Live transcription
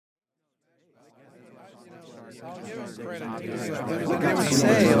This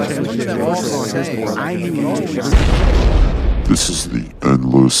is the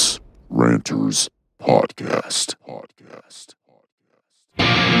Endless Ranters Podcast.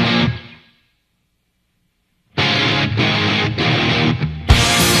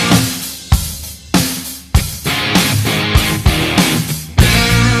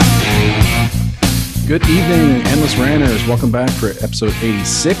 Good evening, Endless Ranters. Welcome back for episode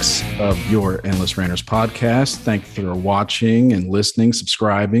 86 of your Endless Ranters podcast. Thank you for watching and listening,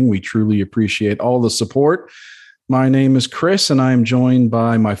 subscribing. We truly appreciate all the support. My name is Chris, and I am joined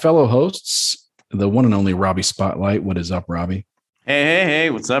by my fellow hosts, the one and only Robbie Spotlight. What is up, Robbie? Hey.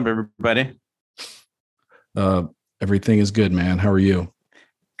 What's up, everybody? Everything is good, man. How are you?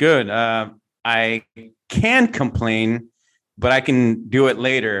 Good. I can complain, but I can do it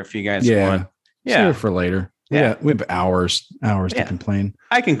later if you guys want. Yeah, save it for later. Yeah, we have hours to complain.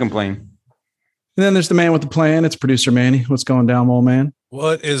 I can complain. And then there's the man with the plan. It's producer Manny. What's going down, old man?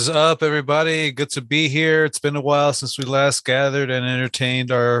 What is up, everybody? Good to be here. It's been a while since we last gathered and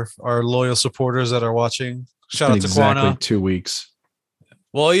entertained our loyal supporters that are watching. Shout out to Quana. 2 weeks.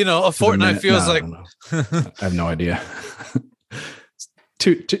 Well, you know, a fortnight feels like. I have no idea.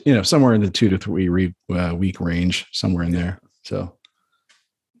 two, somewhere in the 2 to 3 week range, somewhere in there. So.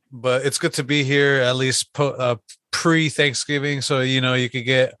 But it's good to be here, at least pre-Thanksgiving, so you could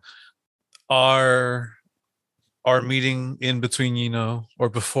get our meeting in between, or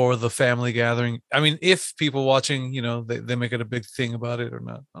before the family gathering. I mean, if people watching, they make it a big thing about it or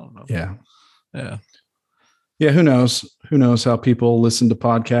not. I don't know. Yeah. Who knows? Who knows how people listen to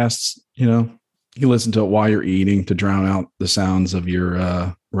podcasts? You listen to it while you're eating to drown out the sounds of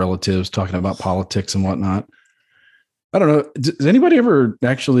your relatives talking about politics and whatnot. I don't know. Has anybody ever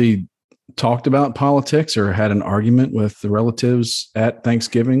actually talked about politics or had an argument with the relatives at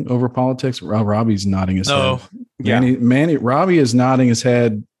Thanksgiving over politics? Robbie's nodding his head. Yeah. Manny, Robbie is nodding his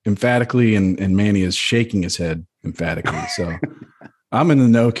head emphatically, and Manny is shaking his head emphatically. So I'm in the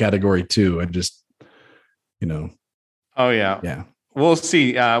no category too. I just, Oh yeah. Yeah. We'll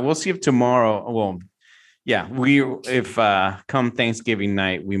see. We'll see if tomorrow. Well, yeah. If come Thanksgiving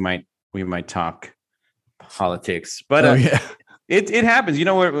night, we might talk politics, but it happens.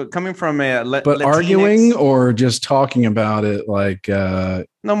 We're coming from a but Latinx, arguing or just talking about it like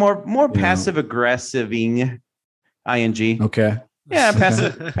no more passive aggressive-ing ing. Okay. Yeah,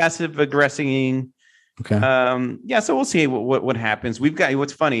 passive aggressive-ing. Okay. So we'll see what happens. We've got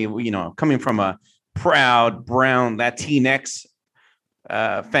what's funny, coming from a proud brown Latinx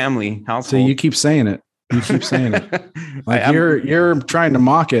family household. So you keep saying it. Like you're trying to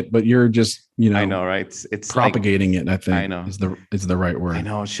mock it, but you're just I know, right? It's propagating it. I think I know is the right word. I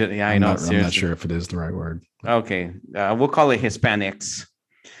know. I'm not sure if it is the right word. Okay, we'll call it Hispanics.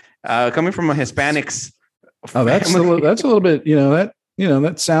 Coming from a Hispanics. Oh, that's a little bit.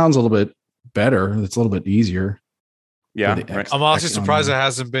 That sounds a little bit better. It's a little bit easier. Yeah, right. I'm honestly surprised it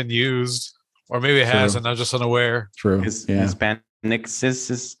hasn't been used, or maybe it has, and I'm just unaware. True. Hispanics is.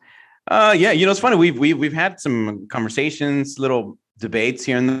 It's funny. We've had some conversations, little debates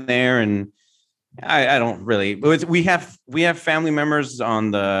here and there, and I don't really. We have family members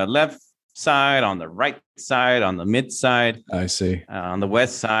on the left side, on the right side, on the mid side. I see. On the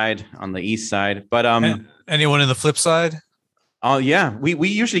west side, on the east side. But anyone in the flip side? Oh yeah, we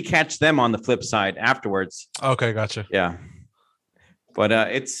usually catch them on the flip side afterwards. Okay, gotcha. Yeah, but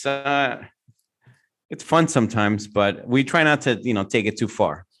it's fun sometimes, but we try not to take it too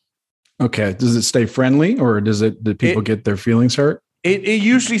far. Okay. Does it stay friendly, or do people get their feelings hurt? It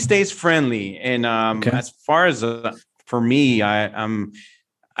usually stays friendly, and as far as for me, I'm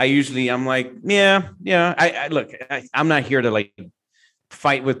like, I look, I'm not here to like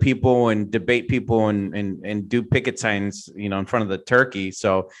fight with people and debate people and do picket signs, in front of the turkey.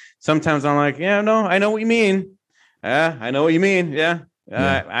 So sometimes I'm like, I know what you mean. I know what you mean.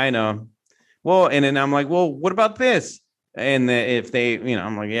 I know. Well, and then I'm like, well, what about this? And if they,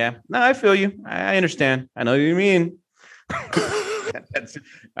 I'm like, I feel you. I understand. I know what you mean.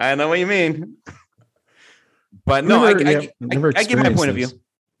 I know what you mean. But no, I get my point of view.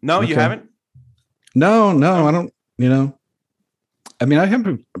 No, okay. You haven't? No, I don't, I mean, I have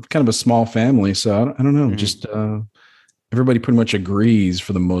kind of a small family, so I don't know. Mm-hmm. Just everybody pretty much agrees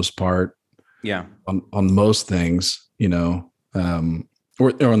for the most part. Yeah. On most things, or on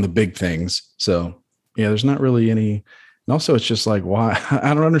the big things. So yeah, there's not really any. And also, it's just like, why?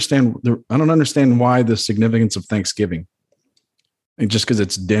 I don't understand why the significance of Thanksgiving. And just because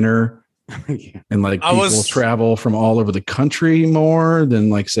it's dinner, and like people travel from all over the country more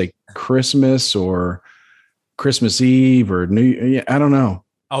than like say Christmas or Christmas Eve or New. I don't know.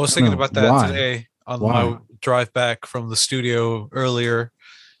 I was thinking about that today. on my drive back from the studio earlier,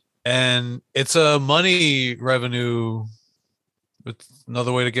 and it's a money revenue. It's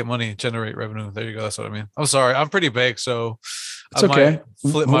another way to get money, generate revenue. There you go. That's what I mean. I'm sorry, I'm pretty big, so it's okay.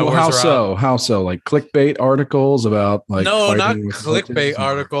 Flip my words how around. so? How so? Like clickbait articles about like no, not clickbait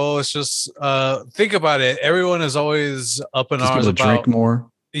article. It's just think about it. Everyone is always up in arms about drink more.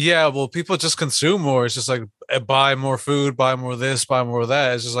 Yeah, well, people just consume more. It's just like buy more food, buy more this, buy more of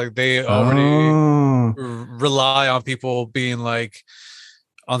that. It's just like they already rely on people being like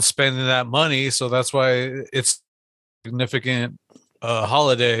on spending that money. So that's why it's significant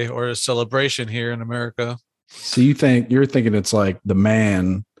holiday or a celebration here in America. So you're thinking it's like the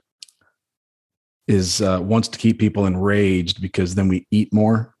man is wants to keep people enraged because then we eat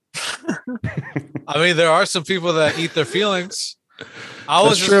more. I mean, there are some people that eat their feelings.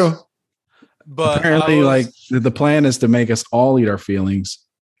 That's true. But apparently, like the plan is to make us all eat our feelings.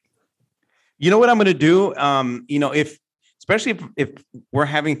 You know what I'm going to do? Especially if we're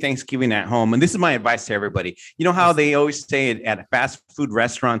having Thanksgiving at home, and this is my advice to everybody. You know how they always say it at fast food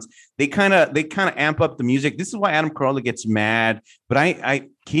restaurants, they kind of amp up the music. This is why Adam Carolla gets mad, but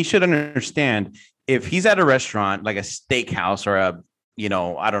he should understand if he's at a restaurant like a steakhouse or a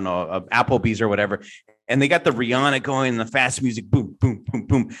Applebee's or whatever, and they got the Rihanna going and the fast music, boom, boom, boom,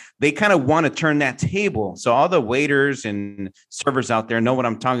 boom. They kind of want to turn that table. So all the waiters and servers out there know what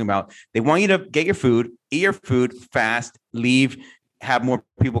I'm talking about. They want you to get your food, eat your food fast, leave, have more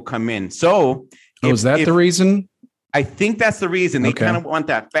people come in. So is that the reason? I think that's the reason they kind of want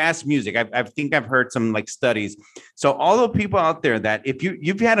that fast music. I think I've heard some like studies. So all the people out there that if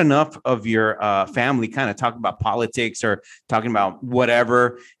you've had enough of your family kind of talking about politics or talking about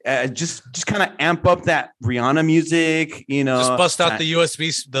whatever, just kind of amp up that Rihanna music, just bust out the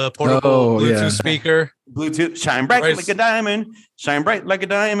USB, the portable Bluetooth speaker. Bluetooth, shine bright like a diamond, shine bright like a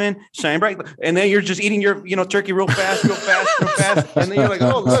diamond, shine bright. And then you're just eating your, turkey real fast. And then you're like,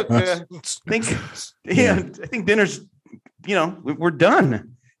 oh, look, I think dinner's, we're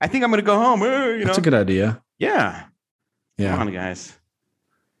done. I think I'm going to go home. That's a good idea. Yeah. Come on, guys.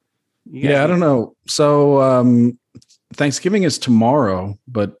 I don't know. So Thanksgiving is tomorrow,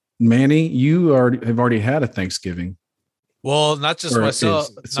 but Manny, you have already had a Thanksgiving. Well, not just myself,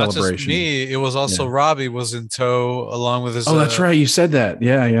 not just me. It was also Robbie was in tow along with his. Oh, that's right. You said that.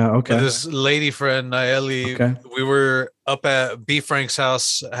 Yeah. Okay. With his lady friend Nayeli. Okay. We were up at B Frank's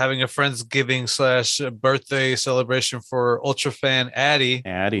house having a Friendsgiving / birthday celebration for Ultra fan Addie.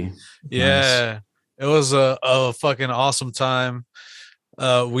 Yeah, nice. It was a fucking awesome time.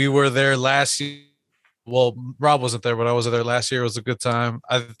 We were there last year. Well, Rob wasn't there, but I was there last year. It was a good time.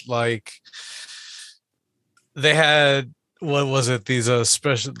 They had. What was it? These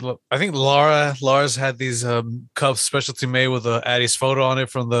special. I think Lars had these cups specialty made with Addie's photo on it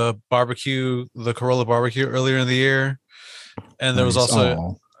from the barbecue, the Carolla barbecue earlier in the year, and there was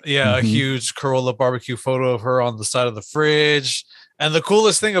also a huge Carolla barbecue photo of her on the side of the fridge. And the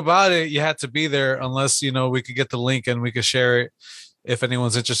coolest thing about it, you had to be there unless we could get the link and we could share it if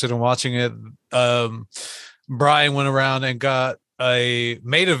anyone's interested in watching it. Brian went around and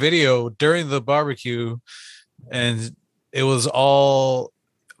made a video during the barbecue, and it was all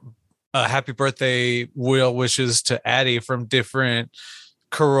happy birthday well wishes to Addie from different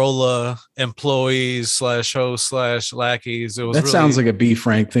Carolla employees / hosts / lackeys. It was sounds like a B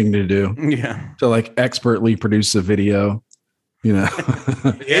Frank thing to do. Yeah. To like expertly produce a video,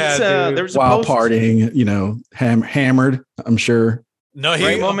 there's while partying, hammered, I'm sure. No,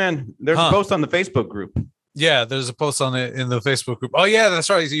 man. There's a post on the Facebook group. Yeah, there's a post on it in the Facebook group. Oh yeah, that's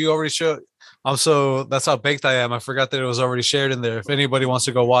right. You already showed. That's how baked I am. I forgot that it was already shared in there. If anybody wants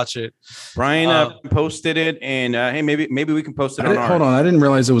to go watch it, Brian posted it, and hey, maybe we can post it on. Hold on, I didn't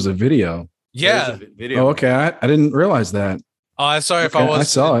realize it was a video. Yeah, video. Oh, okay, I didn't realize that. Oh, I'm sorry if I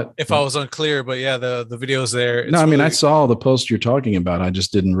saw it. If I was unclear, but yeah, the video's there. No, I mean I saw the post you're talking about. I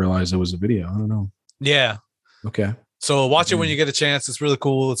just didn't realize it was a video. I don't know. Yeah. Okay. So watch it when you get a chance. It's really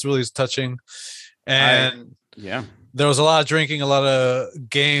cool. It's really touching, and there was a lot of drinking, a lot of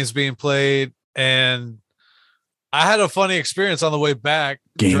games being played, and I had a funny experience on the way back.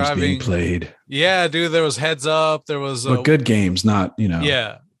 Games driving. Being played. Yeah, dude. There was Heads Up. There was good games, not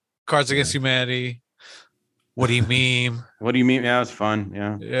Yeah, Cards Against Humanity. What do you mean? What do you mean? Yeah, it was fun.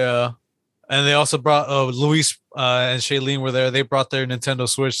 Yeah. Yeah. And they also brought Luis and Shailene were there. They brought their Nintendo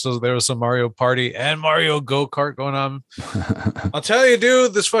Switch, so there was some Mario Party and Mario Go-Kart going on. I'll tell you,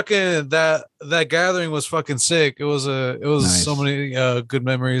 dude, this fucking that gathering was fucking sick. It was nice. So many good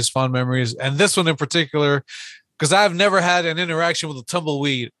memories, fond memories, and this one in particular, because I've never had an interaction with a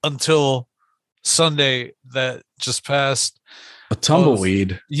tumbleweed until Sunday that just passed. A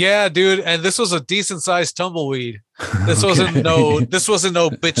tumbleweed. Yeah, dude. And this was a decent sized tumbleweed. This wasn't no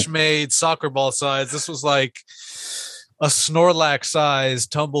bitch made soccer ball size. This was like a Snorlax size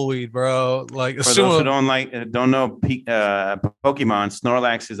tumbleweed, bro. Like for those who don't know Pokemon,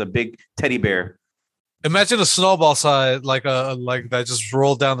 Snorlax is a big teddy bear. Imagine a snowball size, like that, just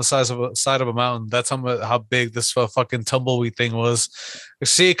rolled down the side of a mountain. That's how big this fucking tumbleweed thing was. You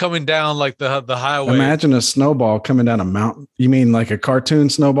see it coming down like the highway. Imagine a snowball coming down a mountain. You mean like a cartoon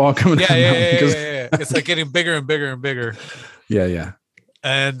snowball coming down a mountain? Yeah. It's like getting bigger and bigger and bigger. Yeah.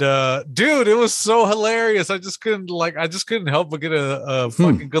 And dude, it was so hilarious. I just couldn't help but get a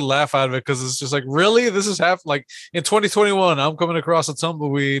fucking good laugh out of it, because it's just like, really, this is like in 2021. I'm coming across a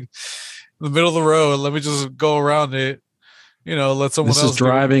tumbleweed in the middle of the road. Let me just go around it. Let someone else. This is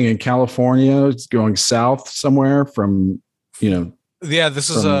driving in California. It's going south somewhere from. Yeah, this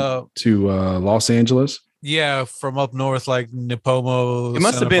is to Los Angeles. Yeah, from up north, like Nipomo. It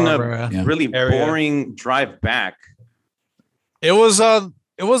must have been a really boring drive back. It was a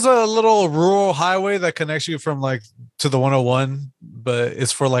little rural highway that connects you from like to the 101, but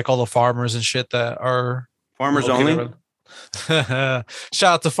it's for like all the farmers and shit that are farmers only. Shout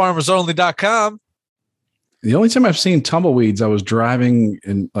out to farmersonly.com. The only time I've seen tumbleweeds, I was driving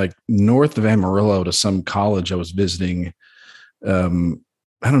in like north of Amarillo to some college I was visiting.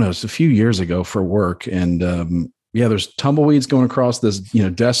 I don't know, it's a few years ago for work. And there's tumbleweeds going across this,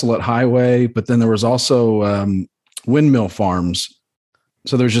 desolate highway. But then there was also windmill farms.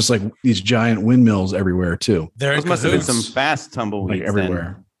 So there's just like these giant windmills everywhere too. There must have been some fast tumbleweeds like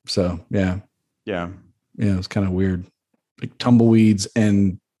everywhere. Then. So yeah, it's kind of weird. Like tumbleweeds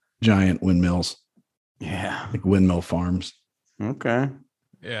and giant windmills. Yeah. Like windmill farms. Okay.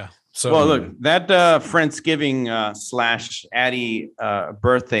 Yeah. So, well, look, that Friendsgiving / Addie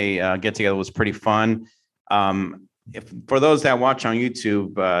birthday get together was pretty fun. For those that watch on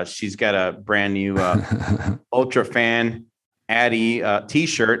YouTube, she's got a brand new Ultra Fan Addie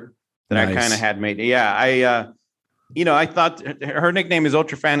T-shirt that I kind of had made. Yeah, I thought her nickname is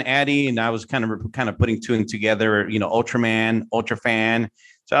Ultra Fan Addie, and I was kind of putting two and together. Ultraman, Ultra Fan.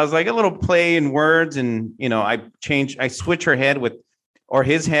 So I was like a little play in words, and I switch her head or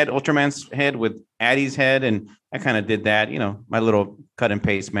his head, Ultraman's head with Addie's head. And I kind of did that, my little cut and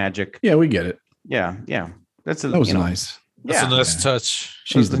paste magic. Yeah, we get it. Yeah. That was nice. That's a nice touch.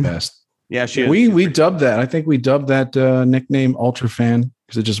 She's the best. Yeah, she is. We dubbed that. I think we dubbed that nickname Ultra Fan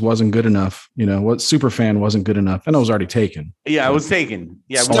because it just wasn't good enough. What Super Fan wasn't good enough. And it was already taken. Yeah, it was taken.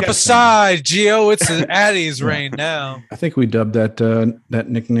 Yeah. Step aside, Gio. It's Addie's reign now. I think we dubbed that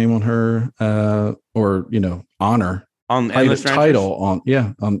nickname on her or honor. On title on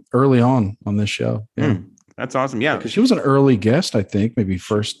early on this show. Yeah. That's awesome. Yeah. Because she was an early guest, I think, maybe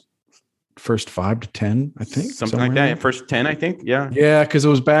first 5 to 10, I think. Something like that. First 10, I think. Yeah. Yeah, because it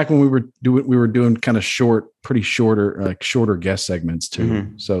was back when we were doing kind of shorter guest segments too.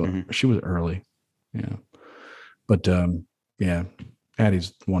 Mm-hmm. So she was early. Yeah. But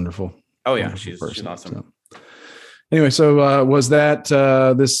Addie's wonderful. Oh yeah, she's awesome. So. Anyway, so was that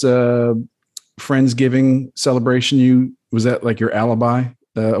this Friendsgiving celebration? Was that like your alibi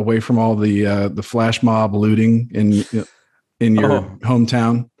away from all the flash mob looting in your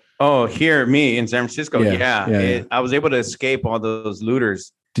hometown? Oh, me in San Francisco. Yeah. I was able to escape all those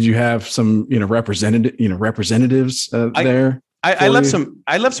looters. Did you have some representatives there? I left some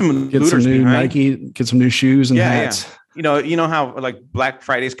get looters some new behind. Nike, get some new shoes and hats. Yeah. You know how like Black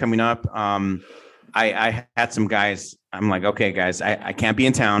Friday's coming up. I had some guys. I'm like, okay, guys, I can't be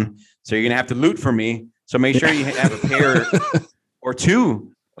in town, so you're gonna have to loot for me. So make sure you have a pair or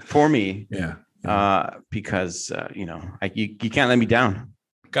two for me. Yeah. Because you can't let me down.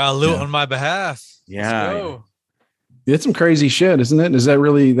 Got loot on my behalf. Yeah. It's some crazy shit, isn't it? Is that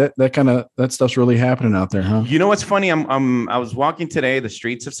really that stuff's really happening out there, huh? You know what's funny? I was walking today the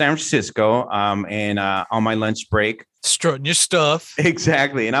streets of San Francisco, and on my lunch break, strutting your stuff.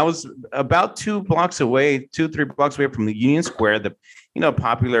 Exactly, and I was about 3 blocks away from the Union Square, the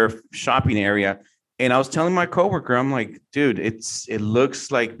popular shopping area. And I was telling my coworker, I'm like, dude, it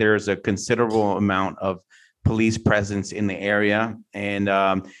looks like there's a considerable amount of police presence in the area, and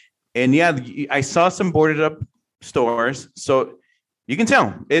yeah, I saw some boarded up stores, so you can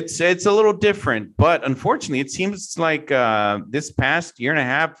tell it's a little different. But unfortunately, it seems like this past year and a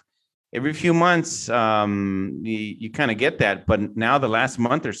half, every few months, you kind of get that. But now the last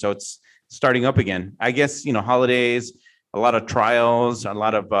month or so, it's starting up again. I guess holidays, a lot of trials, a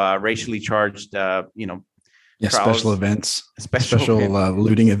lot of racially charged, special events, special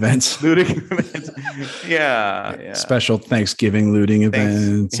looting events. Yeah. Special Thanksgiving looting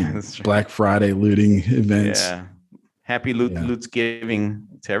events, Black Friday looting events. Happy Loot's giving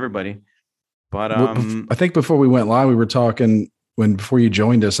to everybody. But I think before we went live, we were talking before you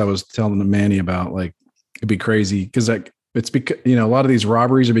joined us, I was telling Manny about like, it'd be crazy. Cause like it's because, a lot of these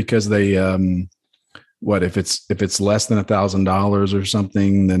robberies are because they, if it's less than $1,000 or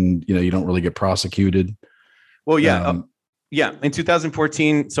something, then, you don't really get prosecuted. Well, yeah. In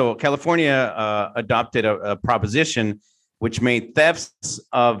 2014, so California adopted a proposition which made thefts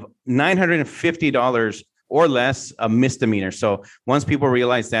of $950 or less a misdemeanor. So once people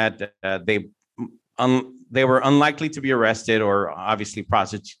realized that, they were unlikely to be arrested or obviously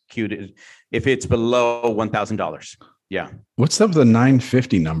prosecuted if it's below $1,000. Yeah. What's up with the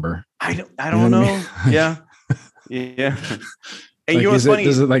 950 number? I don't know. Yeah. Yeah. And like,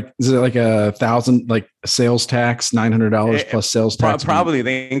 is it like 1,000 like sales tax, $900 plus sales tax? Probably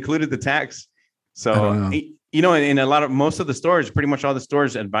they included the tax. So in most of the stores, pretty much all the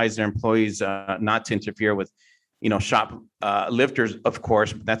stores advise their employees not to interfere with, shop lifters, of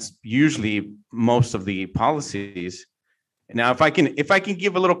course. But that's usually most of the policies. Now, if I can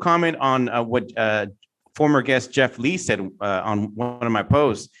give a little comment on what former guest Jeff Lee said on one of my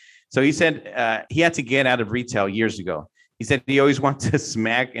posts. So he said he had to get out of retail years ago. He said he always wants to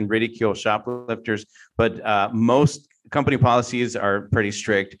smack and ridicule shoplifters, but most company policies are pretty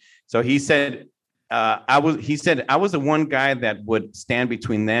strict. So he said, I was the one guy that would stand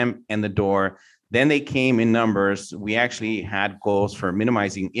between them and the door. Then they came in numbers. We actually had goals for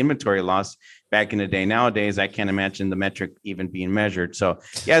minimizing inventory loss back in the day. Nowadays, I can't imagine the metric even being measured. So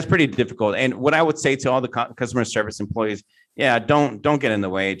yeah, it's pretty difficult. And what I would say to all the customer service employees, yeah, don't get in the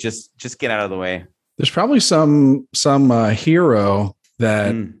way. Just get out of the way. There's probably some hero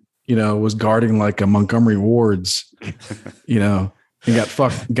that was guarding like a Montgomery Ward's, and got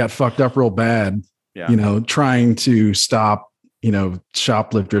fucked up real bad. Yeah. Trying to stop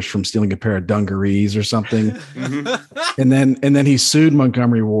shoplifters from stealing a pair of dungarees or something. Mm-hmm. and then he sued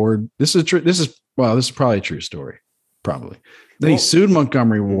Montgomery Ward. This is probably a true story. Probably. Then he sued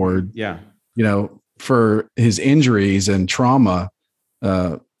Montgomery Ward. Yeah. For his injuries and trauma,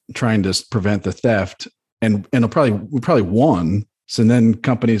 trying to prevent the theft, and we probably won. So then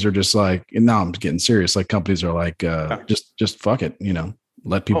companies are just like, and now I'm getting serious. Like companies are like, just fuck it,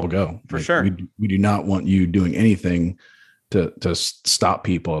 let people go. For like, sure. We do not want you doing anything to stop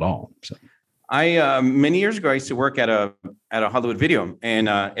people at all. So I many years ago I used to work at a Hollywood Video, and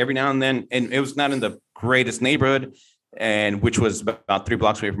every now and then, and it was not in the greatest neighborhood, and which was about 3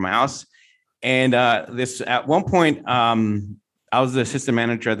 blocks away from my house. And this at one point, I was the assistant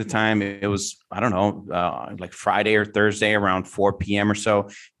manager at the time. It was, I don't know, like Friday or Thursday around 4 p.m. or so.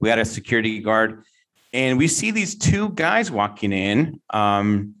 We had a security guard, and we see these 2 guys walking in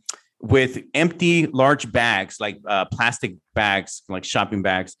with empty large bags, like plastic bags, like shopping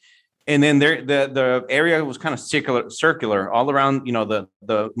bags. And then the area was kind of circular all around.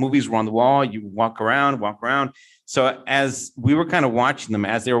 The movies were on the wall. You walk around. So as we were kind of watching them,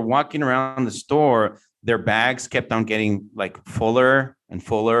 as they were walking around the store, their bags kept on getting like fuller and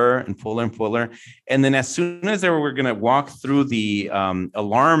fuller and fuller and fuller. And then as soon as they were going to walk through the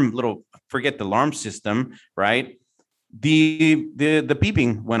alarm, forget the alarm system, right? The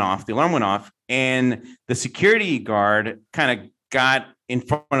beeping went off, the alarm went off, and the security guard kind of got in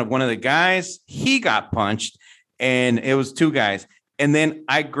front of one of the guys. He got punched, and it was 2 guys. And then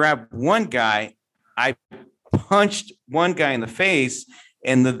I grabbed one guy, I punched one guy in the face,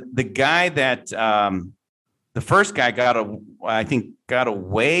 and the guy that the first guy got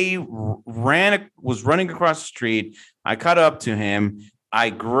away, was running across the street. I caught up to him. I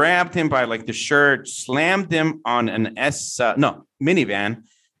grabbed him by like the shirt, slammed him on an minivan.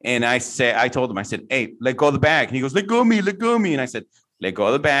 And I told him, I said, hey, let go of the bag. And he goes, let go of me. And I said, let go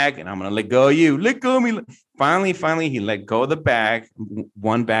of the bag, and I'm going to let go of you. Let go of me. Finally, he let go of the bag,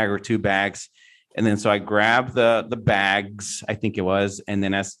 1 bag or 2 bags. And then so I grabbed the bags, I think it was. And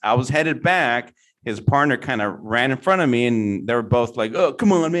then as I was headed back, his partner kind of ran in front of me, and they were both like, oh,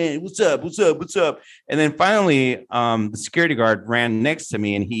 come on, man. What's up? And then finally, the security guard ran next to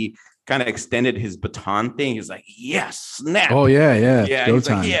me, and he kind of extended his baton thing. He's like, yes, snap. Oh, yeah. Yeah. Go he's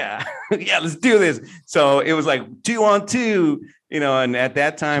time. Like, yeah, let's do this. So it was like 2 on 2, and at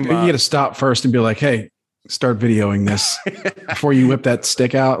that time. You got to stop first and be like, hey, start videoing this before you whip that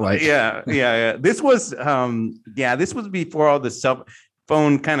stick out. Like, yeah. This was, this was before all the cell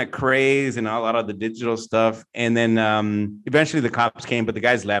phone kind of craze and a lot of the digital stuff. And then eventually the cops came, but the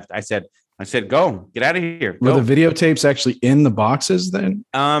guys left. I said, go, get out of here. Were the videotapes actually in the boxes then?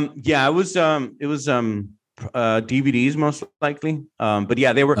 Yeah, it was DVDs most likely. But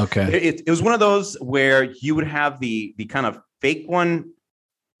yeah, they were okay. It was one of those where you would have the kind of fake one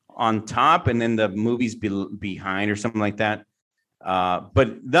on top, and then the movies behind or something like that.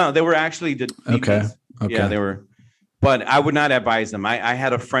 But no, they were actually the DVDs. Okay. Yeah, they were. But I would not advise them. I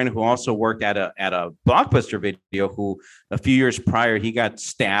had a friend who also worked at a Blockbuster Video who a few years prior he got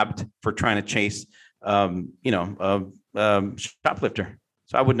stabbed for trying to chase shoplifter.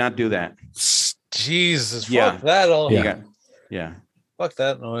 So I would not do that. Jesus, Yeah. fuck that all. Yeah. Fuck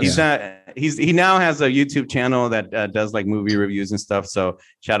that noise. He now has a YouTube channel that does like movie reviews and stuff. So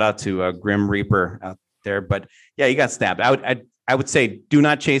shout out to Grim Reaper out there. But yeah, he got stabbed. I would say do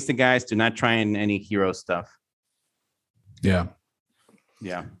not chase the guys. Do not try any hero stuff. Yeah.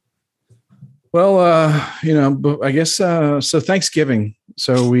 Yeah. Well, I guess so Thanksgiving.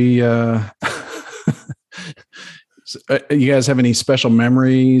 So we you guys have any special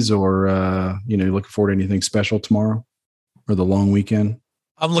memories or looking forward to anything special tomorrow or the long weekend?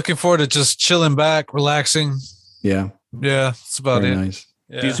 I'm looking forward to just chilling back, relaxing. Yeah. Yeah, that's about Very it. Nice.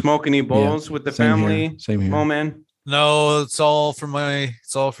 Yeah. Do you smoke any bowls with the family? Same here. Oh man. No, it's all for me.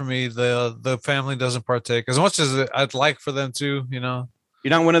 The family doesn't partake as much as I'd like for them to, You're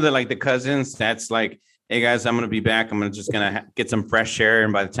not one of the cousins that's like, hey guys, I'm gonna be back. I'm just gonna get some fresh air,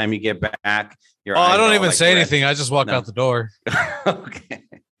 and by the time you get back, I don't even say anything. I just walk out the door. Okay.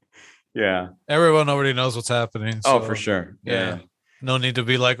 Yeah. Everyone already knows what's happening. So, for sure. Yeah. No need to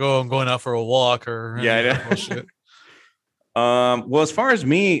be like, oh, I'm going out for a walk or bullshit. Well, as far as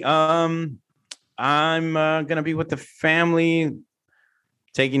me, I'm gonna be with the family,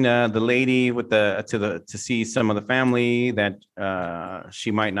 taking the lady to see some of the family that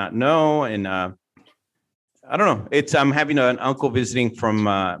she might not know, and I don't know. I'm having an uncle visiting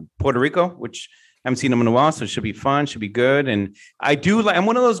from Puerto Rico, which I haven't seen him in a while, so it should be fun, should be good. And I'm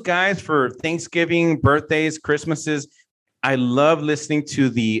one of those guys for Thanksgiving, birthdays, Christmases. I love listening to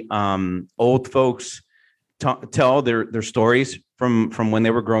the old folks tell their stories from when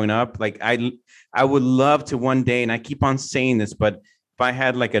they were growing up. Like I would love to one day, and I keep on saying this, but if I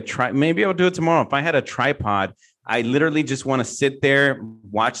had maybe I'll do it tomorrow. If I had a tripod, I literally just want to sit there,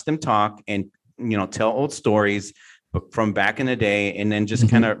 watch them talk, and tell old stories from back in the day, and then just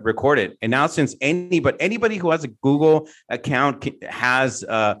kind of record it. And now, since anybody who has a Google account has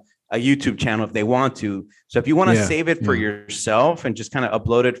a YouTube channel if they want to. So if you want to save it for yourself and just kind of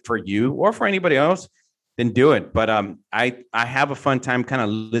upload it for you or for anybody else, then do it. But I have a fun time kind of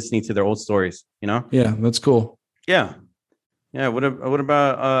listening to their old stories, Yeah, that's cool. Yeah. Yeah. What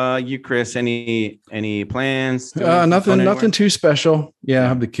about you, Chris? Any plans? Nothing too special. Yeah, I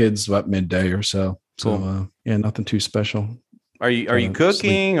have the kids about midday or so. Cool. So nothing too special. Are you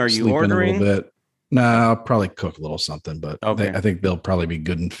cooking? Are you ordering? A little bit? No, I'll probably cook a little something, but okay. I think they'll probably be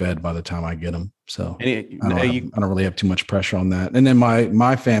good and fed by the time I get them. So I don't really have too much pressure on that. And then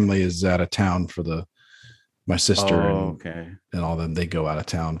my family is out of town for my sister and all them. They go out of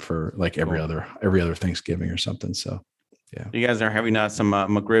town for like every other Thanksgiving or something. So yeah, you guys are having some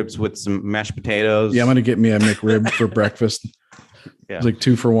McRibs with some mashed potatoes. Yeah, I'm gonna get me a McRib for breakfast. Yeah, it's like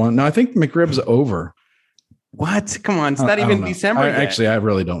 2 for 1. No, I think McRib's over. What? Come on, it's not even December. I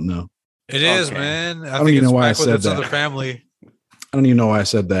really don't know. It is, man. I don't even know why I said that. Other family. I don't even know why I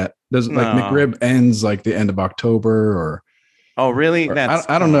said that. Doesn't McRib ends like the end of October or? Oh, really?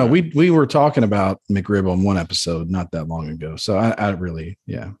 I don't know. We were talking about McRib on one episode not that long ago. So I really,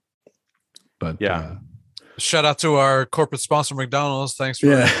 yeah. But yeah. Shout out to our corporate sponsor, McDonald's. Thanks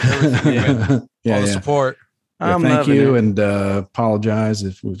for everything, all the support. Yeah, thank you, and apologize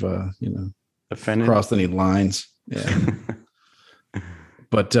if we've offended, crossed any lines. Yeah.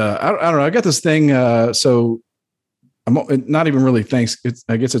 But I don't know. I got this thing. So I'm not even really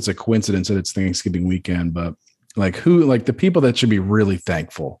I guess it's a coincidence that it's Thanksgiving weekend, but the people that should be really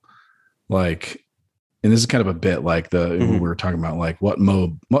thankful, and this is kind of a bit like we were talking about, like what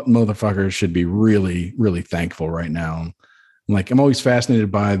motherfuckers should be really, really thankful right now. I'm always fascinated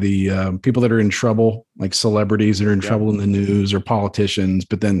by the people that are in trouble, like celebrities that are in trouble in the news or politicians,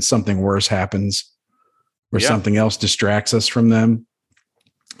 but then something worse happens or something else distracts us from them.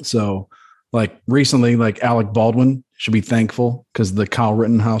 So recently, Alec Baldwin should be thankful because the Kyle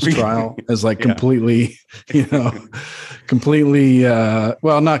Rittenhouse trial is completely, well,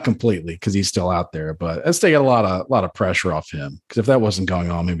 not completely because he's still out there, but it's taking a lot of pressure off him. Because if that wasn't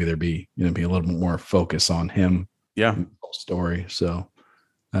going on, maybe there'd be a little bit more focus on him. Yeah. Story. So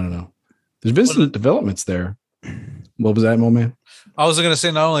I don't know. There's been some developments there. What was that, Mo Man? I was going to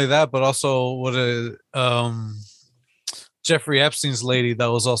say not only that, but also Jeffrey Epstein's lady that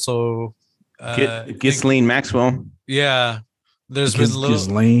was also Ghislaine Maxwell. Yeah, there's been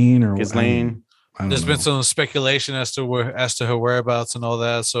Ghislaine or Ghislaine. There's been some speculation as to her whereabouts and all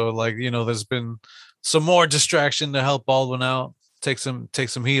that. So there's been some more distraction to help Baldwin out. take some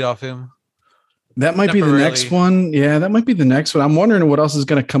heat off him. That might be the next one. Yeah, that might be the next one. I'm wondering what else is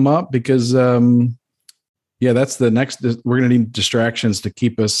going to come up because, that's the next. We're going to need distractions to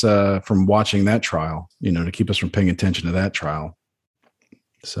keep us from watching that trial. To keep us from paying attention to that trial.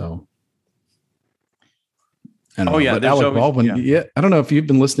 So. Alec Baldwin. Yeah, I don't know if you've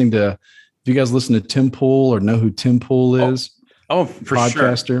been listening to. If you guys listen to Tim Pool or know who Tim Pool is? Oh, for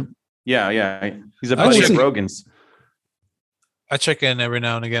podcaster. Sure. Yeah. He's a buddy of Rogan's. I check in every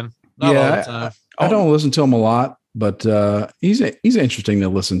now and again. Not all the time. I don't listen to him a lot, but he's interesting to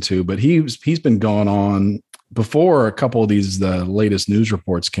listen to. But he's been going on before a couple of the latest news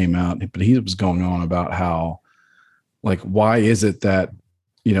reports came out. But he was going on about how, like, why is it that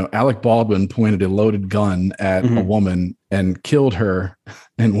Alec Baldwin pointed a loaded gun at a woman and killed her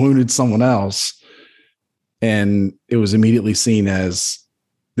and wounded someone else, and it was immediately seen as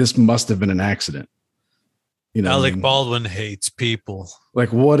this must have been an accident. Alec Baldwin hates people.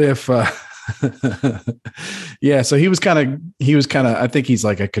 Like, what if? So he was kind of. I think he's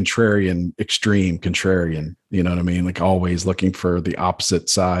like a extreme contrarian. You know what I mean? Like always looking for the opposite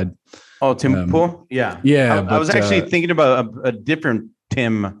side. Oh, Tim Pool? Yeah. I was actually thinking about a different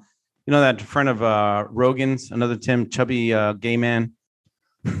Tim. That friend of Rogan's, another Tim, chubby gay man.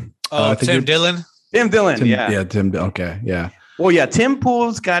 Oh, Tim Dillon. Tim Dillon. Yeah, Tim. Okay, yeah. Well, yeah, Tim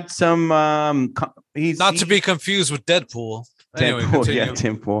Pool's got some. He's not to be confused with Deadpool. Anyway,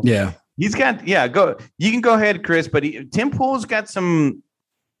 Tim Pool. Yeah, he's got. Yeah, go. You can go ahead, Chris. But Tim Pool's got some.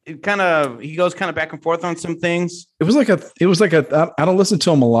 He goes kind of back and forth on some things. It was like a. I don't listen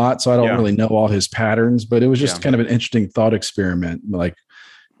to him a lot, so I don't really know all his patterns. But it was just kind of an interesting thought experiment. Like,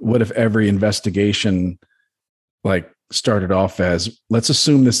 what if every investigation, like, started off as, let's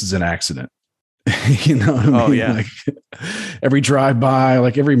assume this is an accident. You know what I mean? Oh, yeah. Like every drive-by,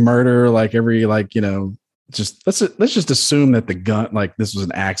 like every murder, like every, like, just let's just assume that the gun, like this was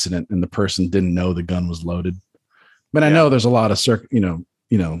an accident and the person didn't know the gun was loaded. But I know there's a lot of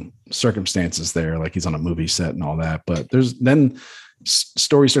circumstances there, like he's on a movie set and all that. But there's then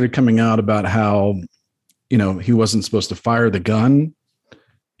stories started coming out about how, he wasn't supposed to fire the gun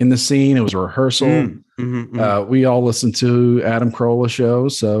in the scene. It was a rehearsal. We all listened to Adam Carolla's show.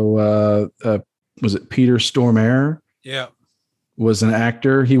 So was it Peter Stormare? Yeah. Was an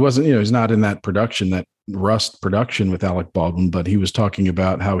actor. He wasn't, he's not in that production, that Rust production with Alec Baldwin, but he was talking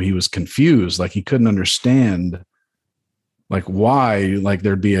about how he was confused. Like he couldn't understand like why, like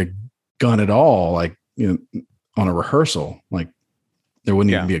there'd be a gun at all, like, on a rehearsal, like there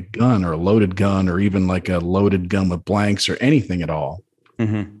wouldn't even be a gun or a loaded gun or even like a loaded gun with blanks or anything at all.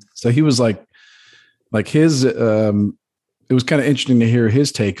 So he was like his, it was kind of interesting to hear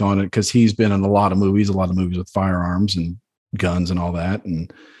his take on it because he's been in a lot of movies with firearms and guns and all that.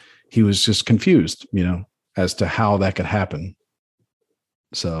 And he was just confused, as to how that could happen.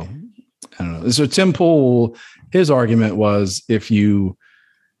 So I don't know. So Tim Pool, his argument was if you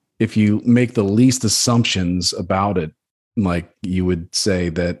make the least assumptions about it, like you would say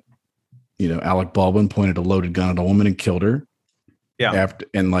that, Alec Baldwin pointed a loaded gun at a woman and killed her. Yeah.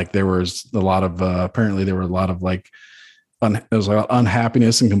 And like there was a lot of apparently there were a lot of like there was a lot of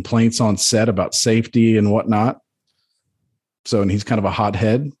unhappiness and complaints on set about safety and whatnot. So, and he's kind of a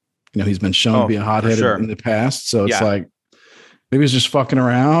hothead. He's been shown to be a hothead in the past. So it's like maybe he's just fucking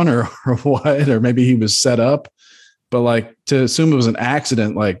around or what, or maybe he was set up. But like to assume it was an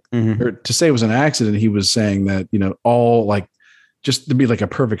accident, like or to say it was an accident, he was saying that all like just to be like a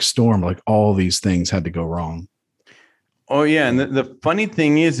perfect storm, like all these things had to go wrong. Oh, yeah. And the funny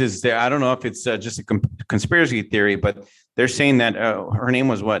thing is that I don't know if it's just a conspiracy theory, but they're saying that her name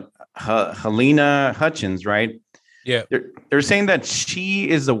was Helena Hutchins, right? Yeah. They're saying that she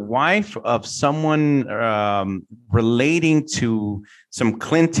is the wife of someone relating to some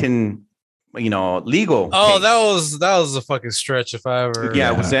Clinton, legal. Oh, case. that was a fucking stretch if I ever.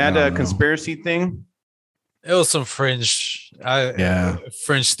 Yeah. Was that a conspiracy thing? It was some fringe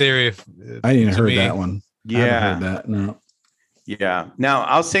theory. I didn't heard that one. Yeah. I haven't heard that. No. Yeah. Now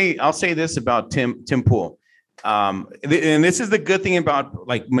I'll say this about Tim Pool. And this is the good thing about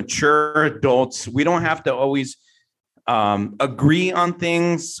like mature adults. We don't have to always agree on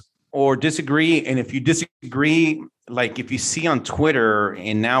things or disagree. And if you disagree, like if you see on Twitter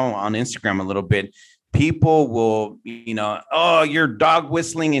and now on Instagram a little bit, people will, oh, you're dog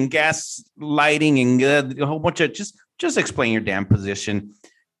whistling and gas lighting and a whole bunch of just explain your damn position.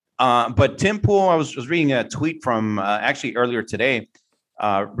 But Tim Pool, I was reading a tweet from actually earlier today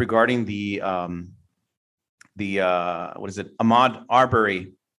regarding the what is it, Ahmaud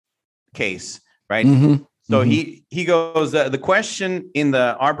Arbery case, right? So he goes, the question in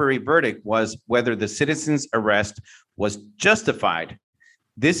the Arbery verdict was whether the citizen's arrest was justified.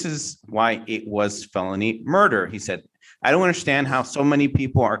 This is why it was felony murder. He said, I don't understand how so many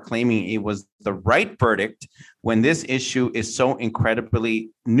people are claiming it was the right verdict when this issue is so incredibly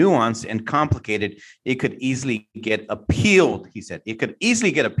nuanced and complicated. It could easily get appealed. He said it could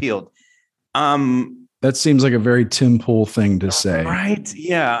easily get appealed. That seems like a very Tim Pool thing to say. Right.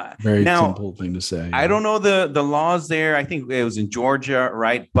 Yeah. Very Tim Pool thing to say. Yeah. I don't know the laws there. I think it was in Georgia,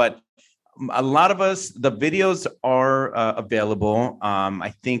 right? But a lot of us, the videos are available.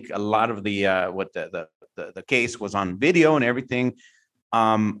 I think a lot of the case was on video and everything.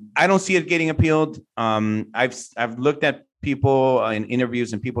 I don't see it getting appealed. I've looked at people in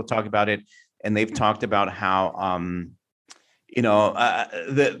interviews and people talk about it, and they've talked about how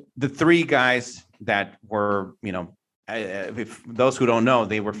the three guys that were, if those who don't know,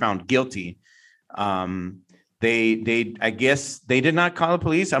 they were found guilty. They I guess they did not call the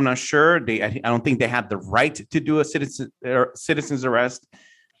police. I'm not sure. I don't think they had the right to do a citizen's arrest.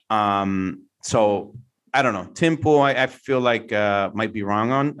 So I don't know. Tim Pool, I feel like might be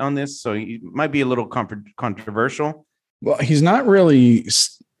wrong on this. So he might be a little controversial. Well, he's not really.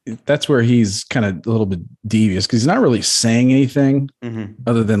 That's where he's kind of a little bit devious because he's not really saying anything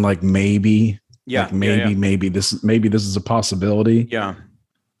other than like maybe. Yeah, like maybe this is a possibility. Yeah.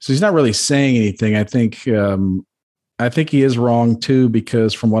 So he's not really saying anything. I think he is wrong too,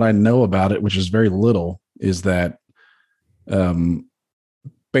 because from what I know about it, which is very little, is that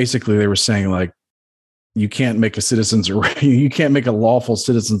basically they were saying like you can't make a lawful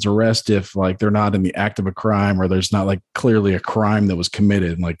citizen's arrest if like they're not in the act of a crime or there's not like clearly a crime that was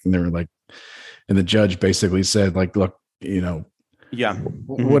committed. And they were like, and the judge basically said like, look, yeah.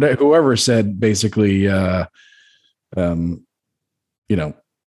 Whoever said basically, you don't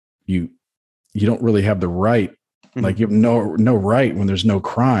really have the right. Like you have no right when there's no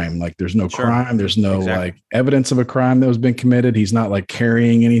crime. Like there's no crime. There's no like evidence of a crime that was been committed. He's not like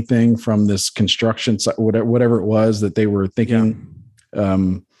carrying anything from this construction site, whatever it was that they were thinking.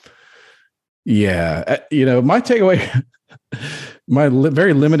 My takeaway, my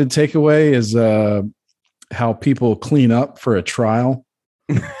very limited takeaway is, how people clean up for a trial.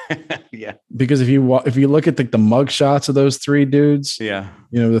 Yeah. Because if you look at the mug shots of those three dudes,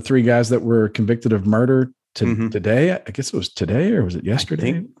 the three guys that were convicted of murder today, I guess it was today or was it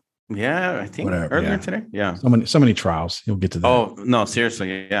yesterday? I think earlier today. Yeah. So many trials. You'll get to that. Oh no,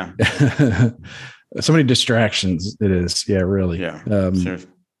 seriously. Yeah. So many distractions. It is. Yeah, really. Yeah. Seriously.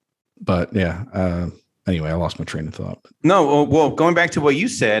 But yeah, anyway, I lost my train of thought. No, well, going back to what you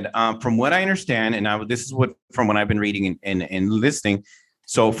said, from what I understand, and this is from what I've been reading and listening.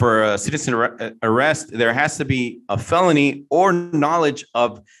 So for a citizen arrest, there has to be a felony or knowledge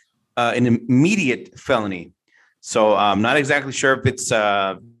of an immediate felony. So I'm not exactly sure if it's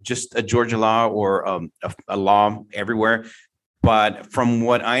just a Georgia law or a law everywhere. But from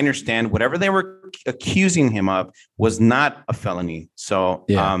what I understand, whatever they were accusing him of was not a felony. So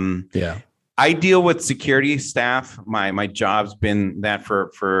I deal with security staff. My job's been that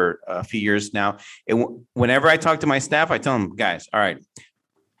for a few years now. And whenever I talk to my staff, I tell them, guys, all right,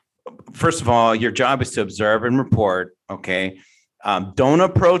 first of all, your job is to observe and report. Okay. Don't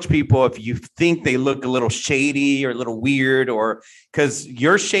approach people if you think they look a little shady or a little weird, or because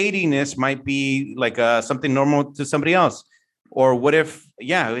your shadiness might be like something normal to somebody else. Or what if,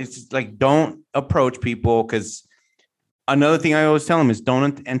 it's like, don't approach people, because another thing I always tell them is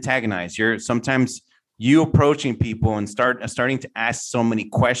don't antagonize. Sometimes you approaching people and starting to ask so many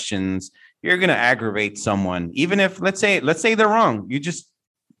questions, you're going to aggravate someone. Even if, let's say they're wrong.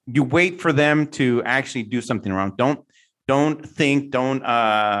 You wait for them to actually do something wrong. Don't think, don't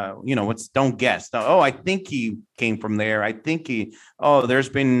guess. Oh, I think he came from there. I think there's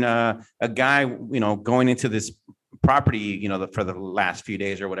been a guy, going into this property, for the last few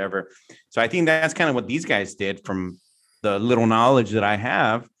days or whatever. So I think that's kind of what these guys did from the little knowledge that I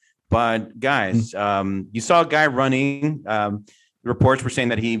have. But guys, you saw a guy running. Reports were saying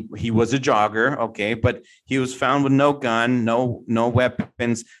that he was a jogger. Okay. But he was found with no gun, no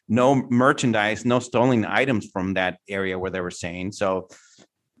weapons, no merchandise, no stolen items from that area where they were saying. So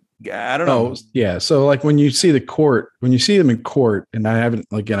I don't know. Yeah. So like when you see them in court, and I haven't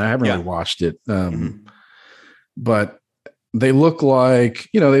really watched it. But they look like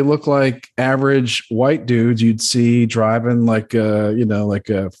average white dudes you'd see driving like a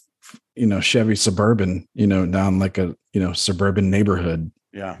Chevy Suburban, down like a, suburban neighborhood.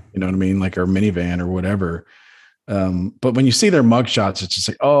 Yeah. You know what I mean? Like our minivan or whatever. But when you see their mugshots, it's just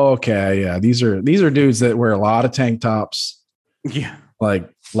like, oh, okay. Yeah. These are dudes that wear a lot of tank tops. Yeah. Like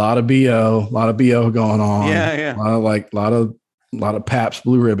a lot of BO going on. Yeah. A lot of Pabst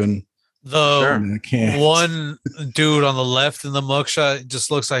Blue Ribbon. The one dude on the left in the mugshot just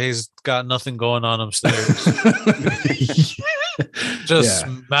looks like he's got nothing going on upstairs. Just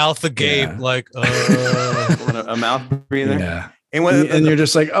mouth agape, like a mouth breather. Yeah. And you're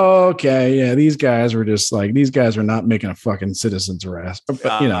just like, oh, okay, yeah, these guys are not making a fucking citizen's arrest. But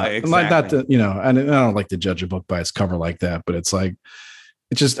exactly. like that, and I don't like to judge a book by its cover like that, but it's like,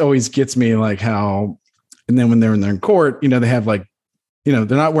 it just always gets me like how, and then when they're in court, they have like, they're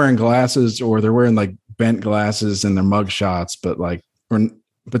not wearing glasses, or they're wearing like bent glasses in their mug shots, but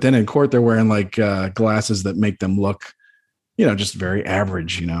then in court, they're wearing like glasses that make them look, just very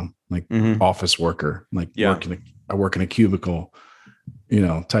average, like office worker, like I work in a cubicle,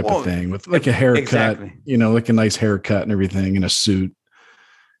 type of thing with like a haircut, like a nice haircut and everything, in a suit.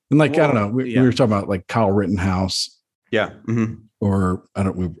 And like, I don't know, we were talking about like Kyle Rittenhouse. Yeah. Mm-hmm. Or I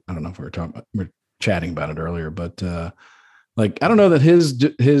don't know if we were chatting about it earlier, but like, I don't know that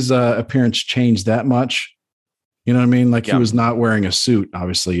his appearance changed that much. You know what I mean? Like he was not wearing a suit,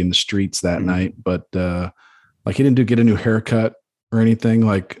 obviously, in the streets that night, but like he didn't get a new haircut or anything.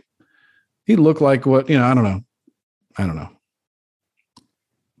 Like he looked like what, I don't know.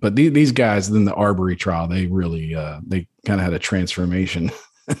 But these guys in the Arbery trial, they really, they kind of had a transformation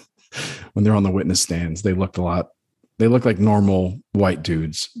when they're on the witness stands. They look like normal white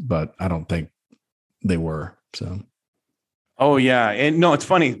dudes, but I don't think they were. So. Oh yeah. And no, it's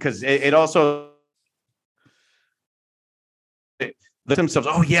funny because it also let themselves,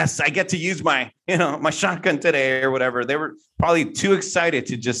 oh yes, I get to use my shotgun today or whatever. They were probably too excited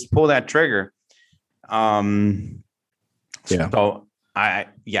to just pull that trigger. So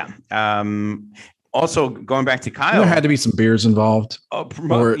also going back to Kyle, there had to be some beers involved.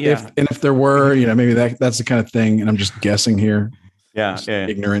 If there were, maybe that's the kind of thing. And I'm just guessing here.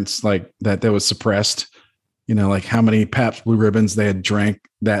 Ignorance, like that was suppressed. Like how many Pabst Blue Ribbons they had drank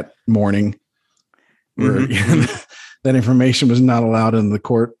that morning. Where that information was not allowed in the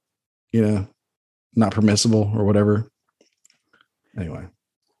court. Not permissible or whatever. Anyway.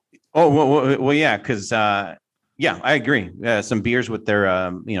 Oh well, yeah, because. Yeah, I agree. Some beers with their,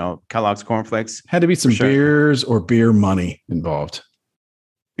 Kellogg's cornflakes. Had to be some beers or beer money involved.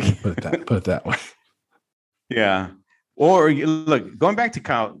 Put it that way. Yeah. Or look, going back to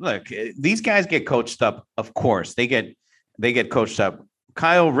Kyle. Look, these guys get coached up. Of course, they get coached up.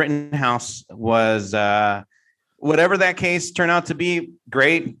 Kyle Rittenhouse was whatever that case turned out to be,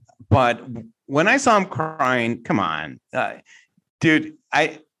 great. But when I saw him crying, come on, dude,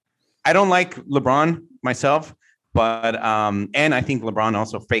 I don't like LeBron myself. But and I think LeBron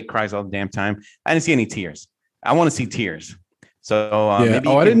also fake cries all the damn time. I didn't see any tears. I want to see tears. So I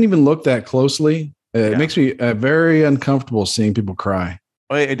didn't even look that closely. It makes me very uncomfortable seeing people cry.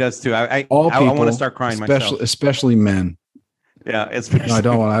 It does too. I want to start crying myself, especially men. Yeah, I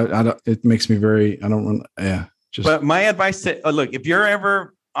don't want. I don't. It makes me very. I don't want. Yeah. But my advice to look, if you're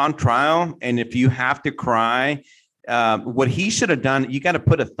ever on trial and if you have to cry, what he should have done, you got to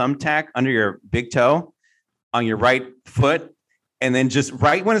put a thumbtack under your big toe on your right foot, and then just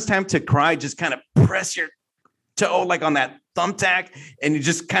right when it's time to cry, just kind of press your toe like on that thumbtack, and you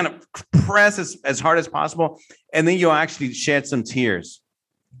just kind of press as hard as possible, and then you'll actually shed some tears.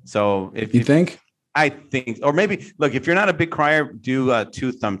 So if you think, I think, or maybe look, if you're not a big crier, do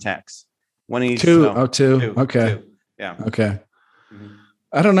 2 thumbtacks. One each. Two. Okay. Two. Yeah. Okay. Mm-hmm.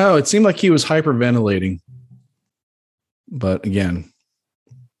 I don't know. It seemed like he was hyperventilating, but again,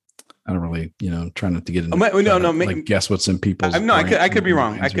 I don't really, try not to get into guess what's in people's. I could be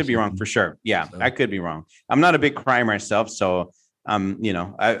wrong. I could be wrong for sure. Yeah, so. I could be wrong. I'm not a big crier myself, so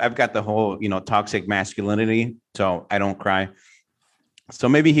I've got the whole toxic masculinity, so I don't cry. So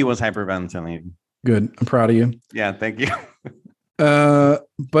maybe he was hyperventilating. Good. I'm proud of you. Yeah, thank you. But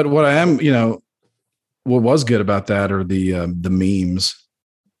what I am, what was good about that are the memes.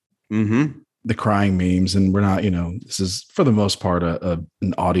 Mm-hmm. The crying memes, and we're not, this is for the most part an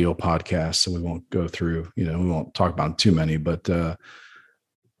audio podcast, so we won't go through, we won't talk about too many, but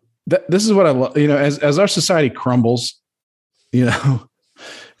this is what I love, as our society crumbles,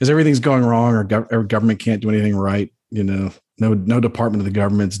 as everything's going wrong, our government can't do anything right, no department of the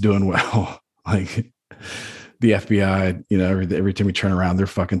government's doing well, like the FBI, every time we turn around, they're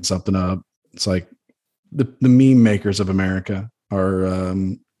fucking something up. It's like the meme makers of America are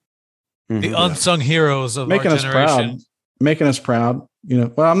the unsung heroes of making our us generation. Making us proud.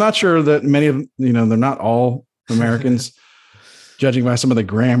 Well, I'm not sure that many of they're not all Americans, judging by some of the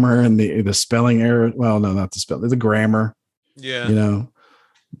grammar and the spelling error. Well, no, not the spelling, the grammar. Yeah.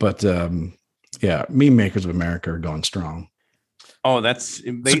 But meme makers of America are going strong. Oh, it's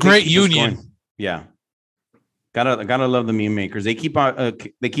a great union. Yeah. Gotta love the meme makers. They keep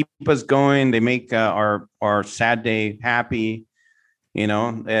us going. They make our sad day happy.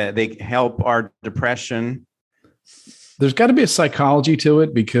 They help our depression. There's got to be a psychology to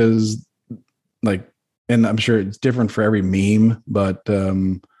it because, like, and I'm sure it's different for every meme, but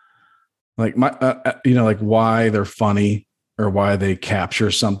like like why they're funny or why they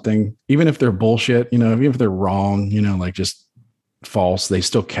capture something, even if they're bullshit, even if they're wrong, like just false, they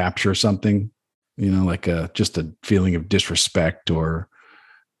still capture something, like just a feeling of disrespect or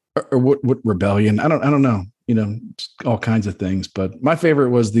what rebellion. I don't know, all kinds of things. But my favorite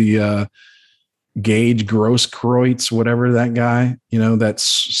was the Gage Grosskreutz, whatever that guy, that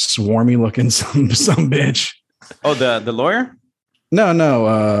swarmy looking some bitch. Oh, the lawyer?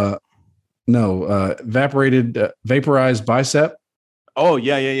 No, vaporized bicep. Oh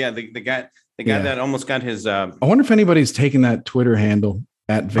yeah. The guy that almost got his. I wonder if anybody's taken that Twitter handle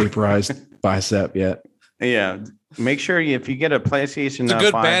at vaporized bicep yet. Yeah, make sure if you get a PlayStation, it's a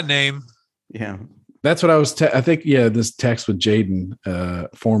good band name. Yeah, that's what I was. I think this text with Jaden,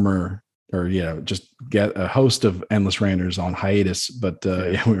 former. Or just get a host of Endless Ranters on hiatus. But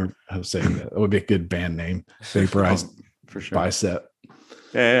we were saying that would be a good band name, Vaporized for sure. Bicep.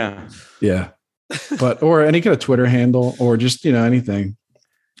 Yeah. But or any kind of Twitter handle or just anything.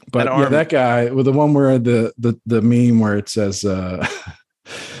 But that guy with the one where the meme where it says,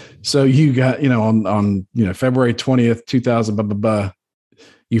 so you got on February 20th, 2000, blah blah blah.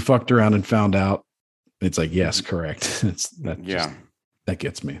 You fucked around and found out. It's like yes, correct. That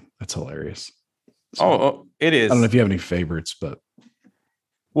gets me. That's hilarious. So, it is. I don't know if you have any favorites, but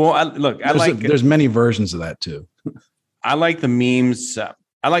there's many versions of that too. I like the memes.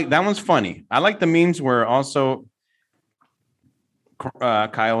 I like that one's funny. I like the memes where also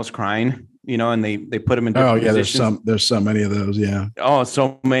Kyle's crying, and they put him in different positions. There's so many of those. Yeah. Oh,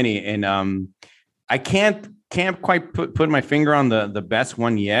 so many. And I can't quite put my finger on the best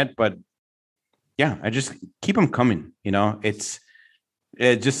one yet, but yeah, I just keep them coming.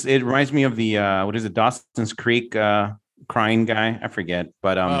 It reminds me of the what is it, Dawson's Creek crying guy? I forget,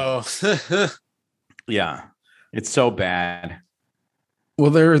 but yeah, it's so bad. Well,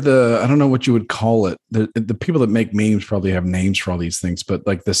 they're I don't know what you would call it. The people that make memes probably have names for all these things, but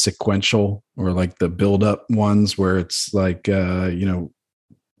like the sequential or like the build up ones where it's like 2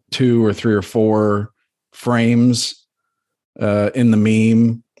 or 3 or 4 frames in the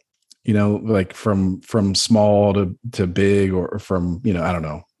meme. Like from small to big or from, I don't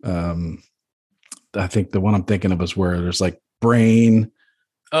know. I think the one I'm thinking of is where there's like brain.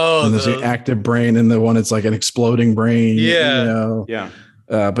 Oh, and there's an active brain and the one it's like an exploding brain. Yeah. Yeah.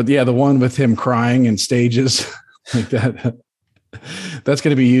 But the one with him crying in stages like that, that's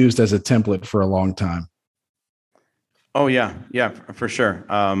going to be used as a template for a long time. Oh yeah. Yeah, for sure.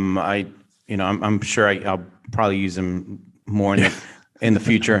 I'm sure I'll probably use them more in the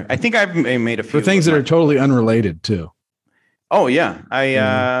future. I think I've made a few for things that are totally unrelated too. Oh yeah.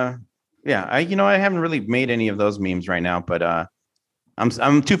 I haven't really made any of those memes right now, but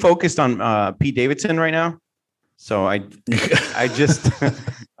I'm too focused on Pete Davidson right now. So I just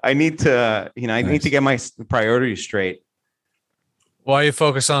I need to need to get my priorities straight. Why are you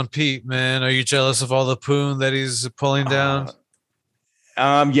focused on Pete, man? Are you jealous of all the poon that he's pulling down?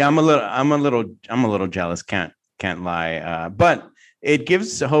 Yeah, I'm a little jealous. Can't lie. But it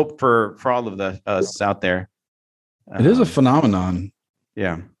gives hope for all of us out there. It is a phenomenon.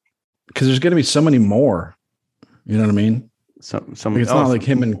 Yeah. Because there's going to be so many more. You know what I mean? It's not like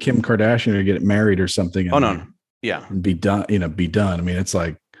him and Kim Kardashian are getting married or something. No. Yeah. And be done. Be done. I mean, it's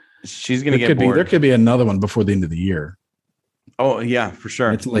like she's going to get bored. There could be another one before the end of the year. Oh yeah, for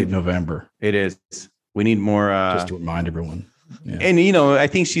sure. It's late November. It is. We need more. Just to remind everyone. Yeah. And I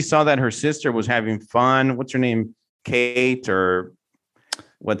think she saw that her sister was having fun. What's her name? Kate or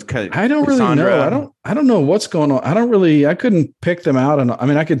what's? I don't really know. I don't know what's going on. I couldn't pick them out. And I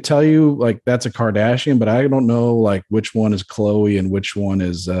mean, I could tell you like that's a Kardashian, but I don't know like which one is Khloe and which one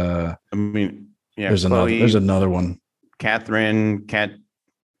is. I mean, yeah. There's another one. Cassandra. That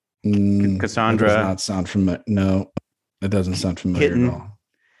does not sound familiar. No, it doesn't sound familiar at all.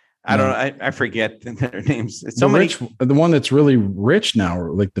 I don't know. I forget their names. It's the one that's really rich now,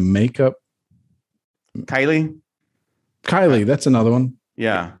 like the makeup. Kylie, that's another one.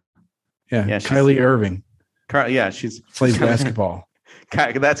 Yeah. Kylie Irving. She's plays basketball.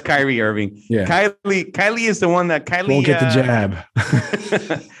 That's Kyrie Irving. Yeah. Kylie is the one that won't get the jab.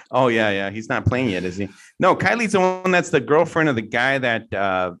 Oh yeah. He's not playing yet, is he? No, Kylie's the one that's the girlfriend of the guy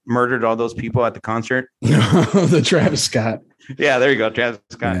that murdered all those people at the concert. The Travis Scott. Yeah, there you go, Travis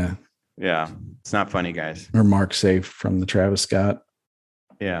Scott. Yeah. Yeah, it's not funny, guys. Or Mark Safe from the Travis Scott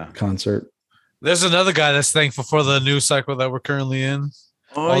concert. There's another guy that's thankful for the news cycle that we're currently in.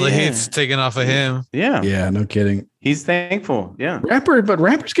 All the hate's taken off of him. Yeah. Yeah, no kidding. He's thankful. Yeah. But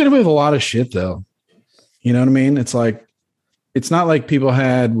rappers get away with a lot of shit though. You know what I mean? It's like, it's not like people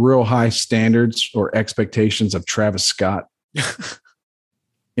had real high standards or expectations of Travis Scott. You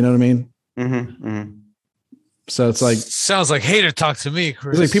know what I mean? Mm-hmm, mm-hmm. So it's like, sounds like hater talk to me,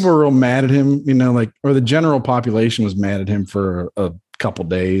 Chris. It's like people were real mad at him, you know, like, or the general population was mad at him for a couple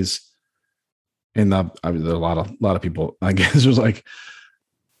days. And there are a lot of people, I guess, was like,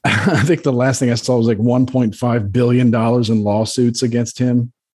 I think the last thing I saw was like $1.5 billion in lawsuits against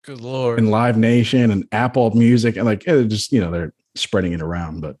him. Good Lord. And Live Nation and Apple Music. And like, it just, you know, they're spreading it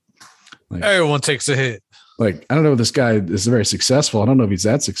around, but like, everyone takes a hit. Like, I don't know if this guy is very successful. I don't know if he's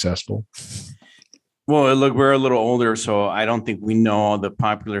that successful. Well, look, we're a little older, so I don't think we know all the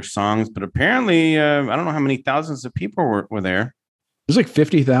popular songs, but apparently, I don't know how many thousands of people were there. It was like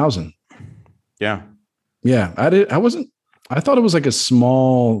 50,000. Yeah. Yeah. I thought it was like a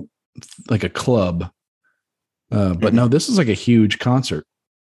small, like a club. But no, this is like a huge concert.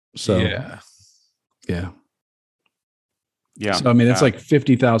 So yeah. So, I mean, it's like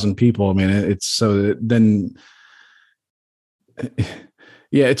 50,000 people. I mean, it's so then,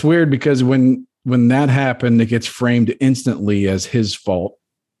 yeah, it's weird because when that happened, it gets framed instantly as his fault,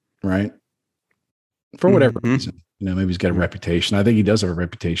 right? For whatever reason, you know, maybe he's got a reputation. I think he does have a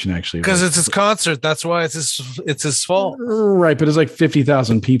reputation actually. Because it's his concert. That's why it's his fault. Right. But it's like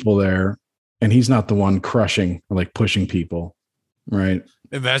 50,000 people there and he's not the one crushing or like pushing people. Right.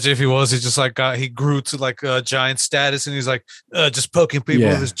 Imagine if he was, he just like he grew to like a giant status and he's like just poking people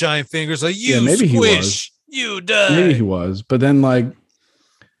with his giant fingers. Like, you maybe squish, you die. Maybe he was. But then like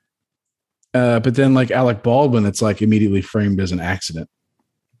Alec Baldwin, it's like immediately framed as an accident,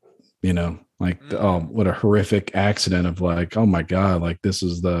 you know, like, oh, what a horrific accident of like, oh my God, like this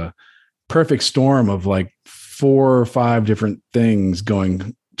is the perfect storm of like 4 or 5 different things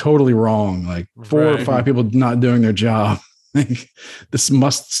going totally wrong. Like 4 or 5 people not doing their job. This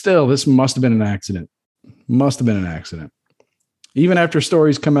must have been an accident. Must have been an accident. Even after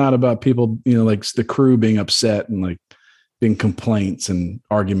stories come out about people, you know, like the crew being upset and like being complaints and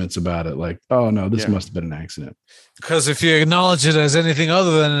arguments about it, like, oh no, this must have been an accident. Because if you acknowledge it as anything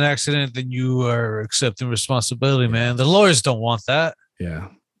other than an accident, then you are accepting responsibility, man. The lawyers don't want that. Yeah.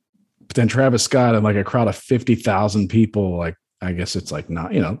 But then Travis Scott and like a crowd of 50,000 people, like, I guess it's like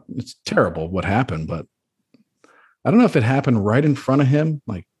not, you know, it's terrible what happened, but I don't know if it happened right in front of him.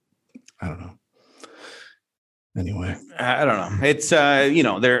 Like, I don't know. Anyway, I don't know. It's you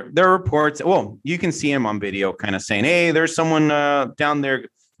know, there are reports. Well, you can see him on video, kind of saying, "Hey, there's someone down there,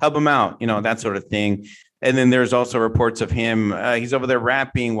 help him out," you know, that sort of thing. And then there's also reports of him. He's over there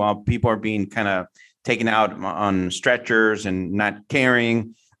rapping while people are being kind of taken out on stretchers and not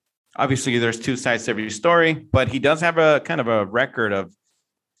caring. Obviously, there's 2 sides to every story, but he does have a kind of a record of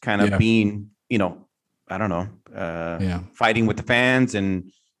kind of being, you know, I don't know, fighting with the fans.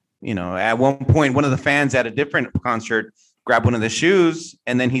 And, you know, at one point, one of the fans at a different concert grabbed one of the shoes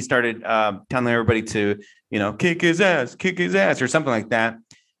and then he started telling everybody to, you know, kick his ass or something like that.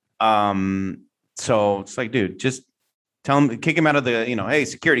 So it's like, dude, just tell him, kick him out of the, you know, hey,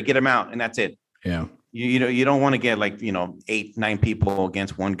 security, get him out. And that's it. Yeah. You know, you don't want to get like, you know, 8, 9 people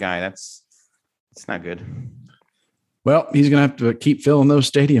against one guy. It's not good. Well, he's going to have to keep filling those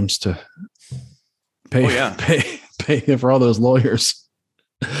stadiums to pay for all those lawyers.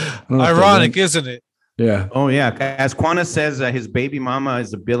 Ironic, isn't it? Yeah. Oh yeah. As Quana says, his baby mama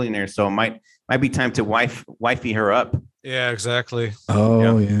is a billionaire, so it might be time to wifey her up. Yeah, exactly.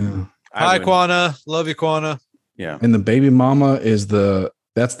 Oh yeah. Hi, Quana. Love you, Quana. Yeah. And the baby mama is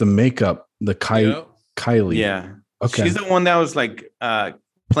that's the makeup, the Kylie. Yeah. Okay. She's the one that was like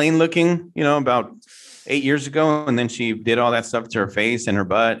plain looking, you know, about 8 years ago, and then she did all that stuff to her face and her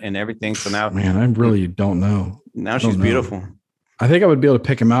butt and everything. So now, man, I really don't know. Now she's beautiful. I think I would be able to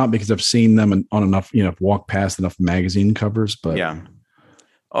pick them out because I've seen them on enough, you know, walk past enough magazine covers. But yeah.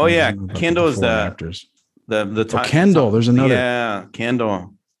 Oh yeah, Kendall is the actors. The Kendall. There's another. Yeah,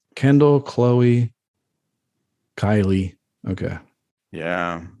 Kendall, Chloe, Kylie. Okay.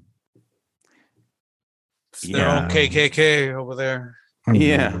 Yeah. Their own KKK over there.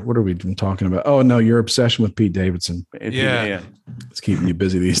 What are we talking about? Oh no, your obsession with Pete Davidson. Yeah. It's keeping you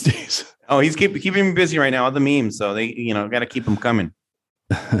busy these days. Oh, he's keeping me busy right now. All the memes, so they, you know, got to keep them coming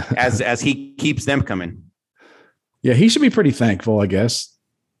as he keeps them coming. Yeah, he should be pretty thankful, I guess.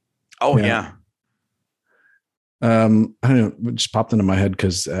 Oh yeah. I don't know. It just popped into my head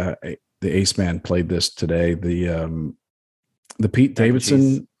because the Ace Man played this today. The Pete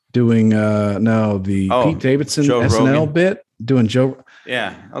Davidson doing Pete Davidson Joe SNL Rogan bit, doing Joe.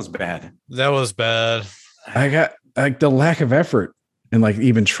 Yeah, that was bad. That was bad. I got like the lack of effort and like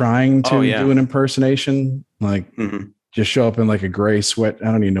even trying to do an impersonation, like just show up in like a gray sweat. I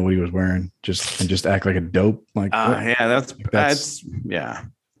don't even know what he was wearing. Just act like a dope. Like, that's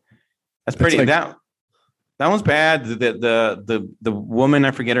pretty like, that one's bad. The woman,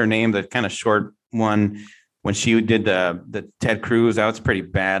 I forget her name, the kind of short one, when she did the Ted Cruz, that was pretty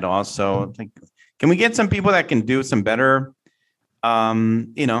bad also. Like, can we get some people that can do some better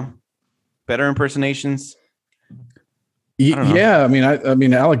better impersonations? Yeah, I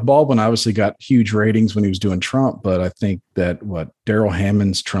mean, Alec Baldwin obviously got huge ratings when he was doing Trump, but I think that Daryl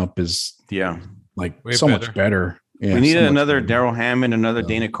Hammond's Trump is like way so much better. Yeah, we needed another Daryl Hammond, another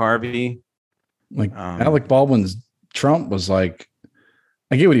Dana Carvey. Like Alec Baldwin's Trump was like,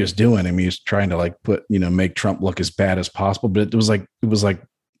 I get what he was doing. I mean, he was trying to like make Trump look as bad as possible, but it was like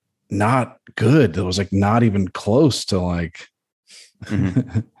not good. It was like not even close to like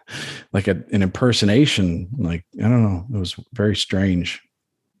like an impersonation. Like, I don't know. It was very strange.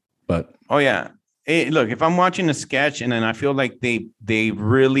 But hey, look, if I'm watching a sketch and then I feel like they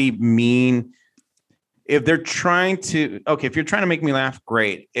really mean, if they're trying to, if you're trying to make me laugh,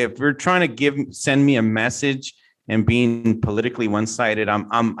 great. If you're trying to send me a message and being politically one-sided,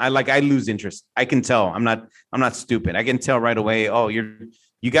 I lose interest. I can tell. I'm not stupid. I can tell right away. Oh, you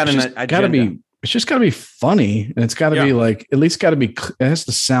got an agenda. It's just got to be funny, and it's got to be like, at least got to be, it has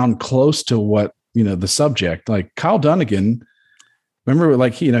to sound close to what, the subject. Like Kyle Dunnigan, remember,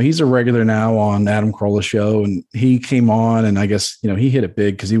 like, he's a regular now on Adam Carolla's show, and he came on, and I guess, he hit it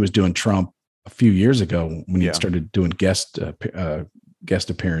big because he was doing Trump a few years ago when he started doing guest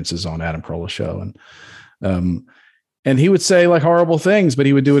appearances on Adam Carolla's show. And he would say like horrible things, but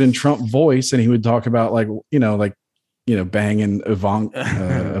he would do it in Trump voice, and he would talk about like, banging Yvonne,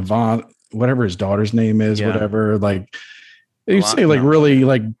 whatever his daughter's name is, whatever. Like, you say like really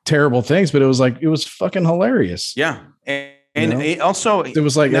like terrible things, but it was fucking hilarious. Yeah. And it also, it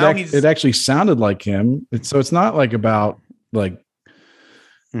was like, it actually sounded like him. So it's not like about like,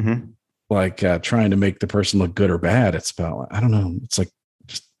 trying to make the person look good or bad. It's about, I don't know. It's like,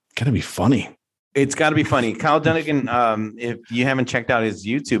 just gotta be funny. It's got to be funny. Kyle Dunnigan, if you haven't checked out his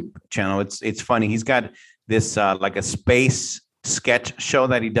YouTube channel, it's funny. He's got this like a space sketch show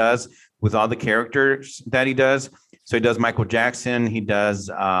that he does with all the characters that he does. So he does Michael Jackson. He does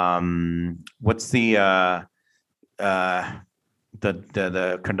what's the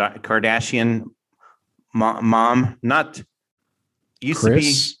Kardashian mom? Not used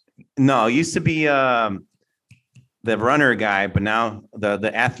Chris? used to be the runner guy, but now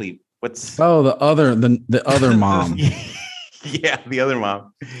the athlete. What's the other mom? Yeah, the other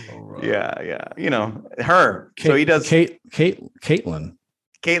mom. Right. Yeah. Her. So he does Caitlyn.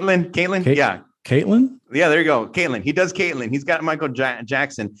 Yeah. Caitlyn? Yeah, there you go. Caitlyn. He does Caitlyn. He's got Michael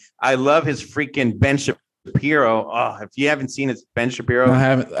Jackson. I love his freaking Ben Shapiro. Oh, if you haven't seen his Ben Shapiro. I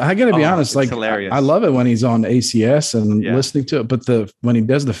haven't. I got to be honest. Like, hilarious. I love it when he's on ACS and listening to it. But when he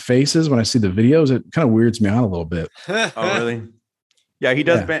does the faces, when I see the videos, it kind of weirds me out a little bit. Oh, really? Yeah, he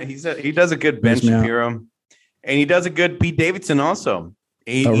does. Yeah. He does a good Ben Shapiro, and he does a good Pete Davidson also.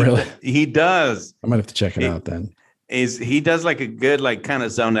 Really? He does. I might have to check it out then. He does like a good, like, kind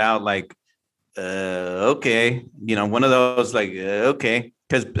of zoned out, like, okay, one of those, like, okay,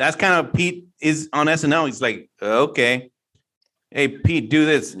 because that's kind of Pete is on SNL. He's like, okay, hey Pete, do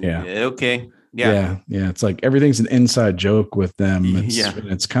this. Yeah. Okay. Yeah. It's like everything's an inside joke with them.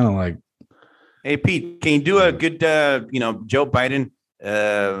 It's kind of like, hey Pete, can you do a good, Joe Biden?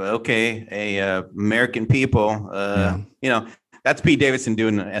 Okay, American people. That's Pete Davidson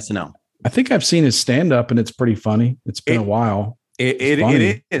doing SNL. I think I've seen his stand up, and it's pretty funny. It's been a while.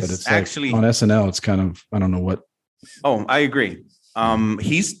 It is actually like, on SNL. It's kind of, I don't know what. Oh, I agree.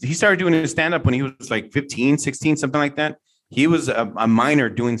 He started doing his stand up when he was like 15, 16, something like that. He was a minor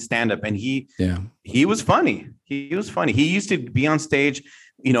doing stand up, and he was funny. He was funny. He used to be on stage,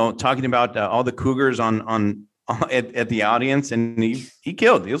 talking about all the cougars on at the audience, and he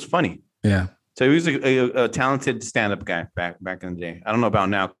killed. He was funny. Yeah. So he was a talented stand-up guy back in the day. I don't know about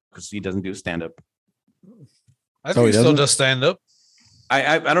now because he doesn't do stand-up. I think he still does stand-up.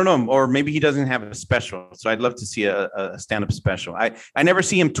 I don't know, or maybe he doesn't have a special. So I'd love to see a stand-up special. I never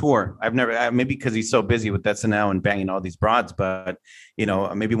see him tour. Maybe because he's so busy with SNL and banging all these broads. But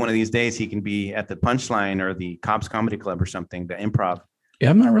maybe one of these days he can be at the Punchline or the Cobb's Comedy Club or something, the Improv. Yeah,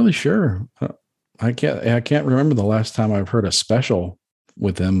 I'm not really sure. I can't remember the last time I've heard a special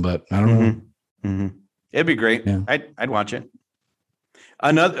with him, but I don't know. Mm-hmm. It'd be great. Yeah. I'd watch it.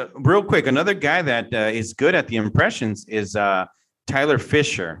 Another guy that is good at the impressions is Tyler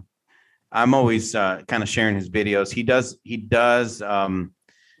Fisher. I'm always kind of sharing his videos. He does he does a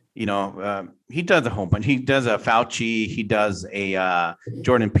whole bunch. He does a Fauci. He does a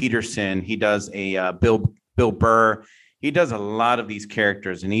Jordan Peterson. He does a Bill Burr. He does a lot of these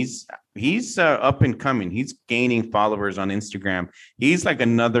characters, and he's up and coming. He's gaining followers on Instagram. He's like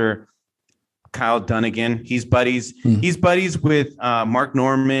another Kyle Dunnigan. He's buddies. He's buddies with Mark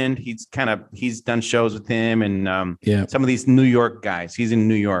Norman. He's done shows with him and some of these New York guys. He's in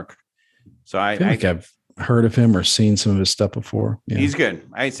New York. So I think I've heard of him or seen some of his stuff before. Yeah. He's good.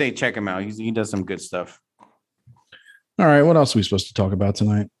 I say check him out. He does some good stuff. All right. What else are we supposed to talk about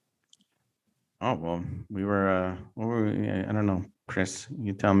tonight? Oh, well, we were, what were we? I don't know, Chris,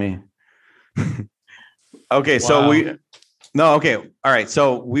 you tell me. Okay. Wow. Okay. All right.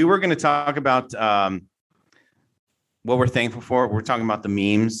 So we were going to talk about what we're thankful for. We're talking about the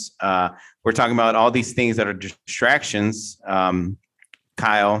memes. We're talking about all these things that are distractions.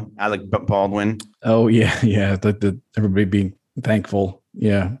 Kyle, Alec Baldwin. Oh yeah. Yeah. Everybody being thankful.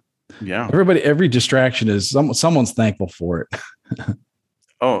 Yeah. Yeah. Every distraction is someone's thankful for it.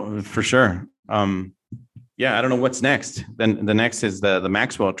 Oh, for sure. Yeah. I don't know what's next. Then the next is the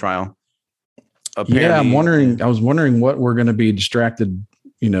Maxwell trial. Apparently, yeah. I was wondering what we're going to be distracted,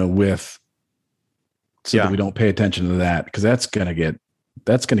 with so that we don't pay attention to that. Cause that's going to get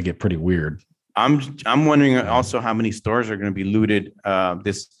pretty weird. I'm wondering also how many stores are going to be looted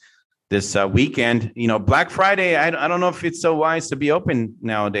this weekend. Black Friday. I don't know if it's so wise to be open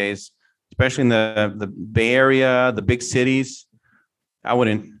nowadays, especially in the Bay Area, the big cities. I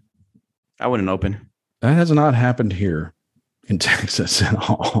wouldn't open. That has not happened here in Texas at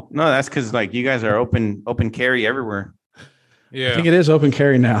all. No, that's because you guys are open carry everywhere. Yeah, I think it is open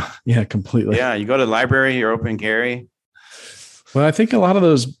carry now. Yeah, completely. Yeah, you go to the library, you're open carry. Well, I think a lot of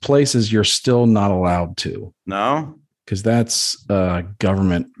those places you're still not allowed to. No? Because that's a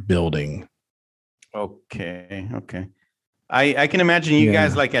government building. Okay. I can imagine you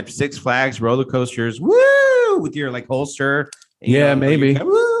guys at Six Flags roller coasters, woo, with your holster. Yeah, maybe.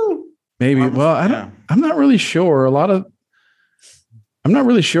 Woo. Maybe. Well, I'm not really sure. I'm not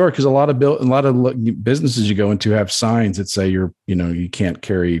really sure because a lot of businesses you go into have signs that say you can't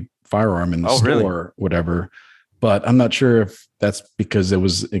carry firearm in the store or whatever. But I'm not sure if that's because it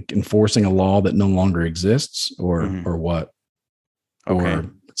was enforcing a law that no longer exists or what. Okay. Or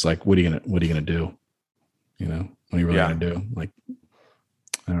it's what are you gonna do? What are you really gonna do? I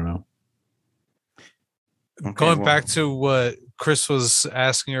don't know. Okay, Going back to what Chris was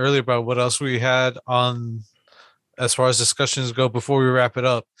asking earlier about what else we had on as far as discussions go before we wrap it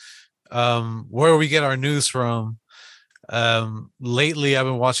up, where we get our news from. Lately, I've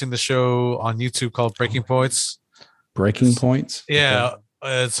been watching the show on YouTube called Breaking Points. Breaking Points? Yeah.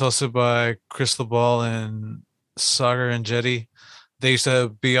 Okay. It's hosted by Chris LeBall and Sagar and Jetty. They used to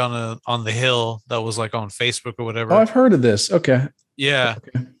be on the Hill that was on Facebook or whatever. Oh, I've heard of this. Okay. Yeah.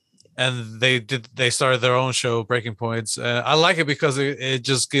 Okay. And they started their own show, Breaking Points. I like it because it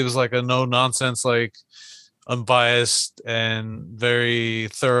just gives a no nonsense, unbiased and very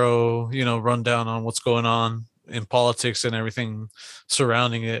thorough, rundown on what's going on in politics and everything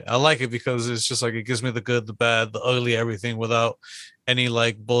surrounding it. I like it because it's just it gives me the good, the bad, the ugly, everything without any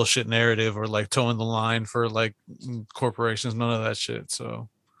bullshit narrative or towing the line for corporations, none of that shit. So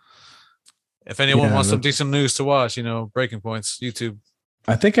if anyone wants some decent news to watch, Breaking Points, YouTube.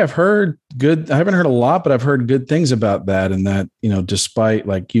 I think I've heard I haven't heard a lot, but I've heard good things about that. And that, despite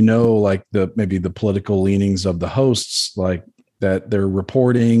maybe the political leanings of the hosts, that their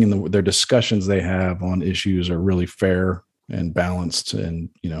reporting and their discussions they have on issues are really fair and balanced and,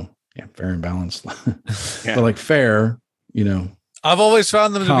 fair and balanced. But fair, I've always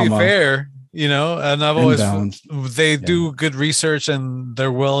found them to be fair, and I've always, they do good research and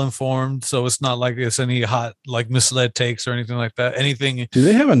they're well informed. So it's not like it's any hot, misled takes or anything like that. Anything. Do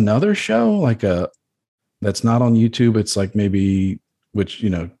they have another show that's not on YouTube? It's maybe, which,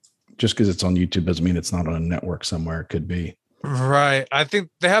 just because it's on YouTube doesn't mean it's not on a network somewhere. It could be. Right. I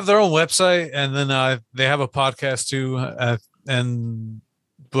think they have their own website and then they have a podcast too.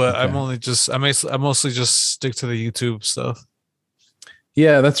 But okay. I mostly just stick to the YouTube stuff.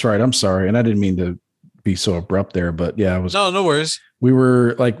 Yeah, that's right. I'm sorry. And I didn't mean to be so abrupt there, but yeah, I was. No worries. We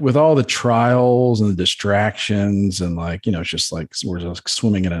were with all the trials and the distractions and it's just we're just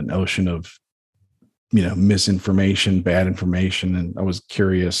swimming in an ocean of, misinformation, bad information. And I was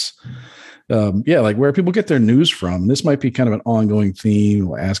curious. Where people get their news from. This might be kind of an ongoing theme.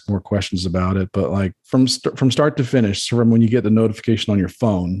 We'll ask more questions about it, but from start to finish, from when you get the notification on your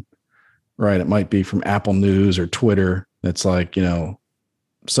phone, right? It might be from Apple News or Twitter. That's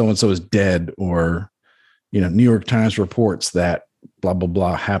so-and-so is dead, or, New York Times reports that, blah, blah,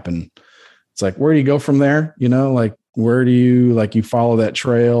 blah happen. It's like, where do you go from there? You know, like, where do you, like, you follow that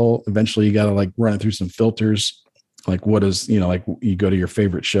trail. Eventually you got to like run it through some filters. Like, what is, you know, like you go to your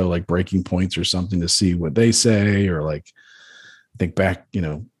favorite show, like Breaking Points or something, to see what they say, or like think back, you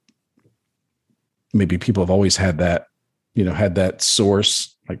know, maybe people have always had that, you know, had that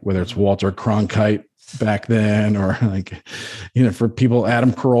source, like whether it's Walter Cronkite back then, or like, you know, for people,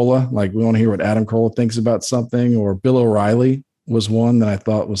 Adam Carolla, like we want to hear what Adam Carolla thinks about something, or Bill O'Reilly was one that I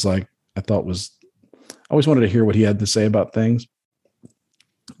always wanted to hear what he had to say about things.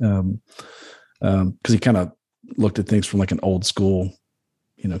 Because he kind of looked at things from like an old school,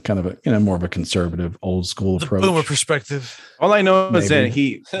 you know, kind of a, you know, more of a conservative old school approach. Boomer perspective. All I know is that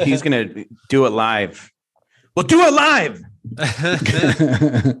he's going to do it live. We'll do it live.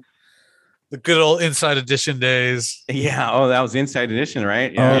 The good old Inside Edition days. Yeah. Oh, that was Inside Edition,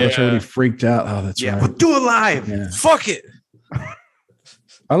 right? Yeah. Oh, that's right. He freaked out. Oh, that's right. We'll do it live. Yeah. Fuck it.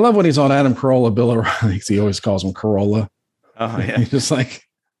 I love when he's on Adam Carolla, Bill O'Reilly, because he always calls him Carolla. Oh, yeah. He's just like,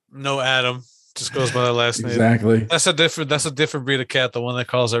 no Adam, just goes by their last name. Exactly. That's a different breed of cat. The one that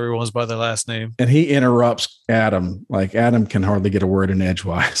calls everyone's by their last name. And he interrupts Adam. Like Adam can hardly get a word in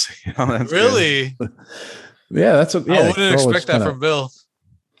edgewise. Oh, that's really? Yeah, that's what. Yeah, I wouldn't expect that from Bill.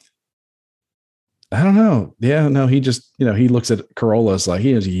 I don't know. Yeah, no, he just, you know, he looks at Carolla as like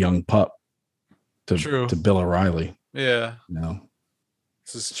he is a young pup to Bill O'Reilly. Yeah. No.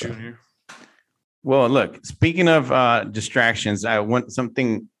 This is Junior. Well, look, speaking of distractions, I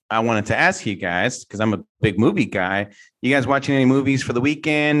wanted to ask you guys, because I'm a big movie guy. You guys watching any movies for the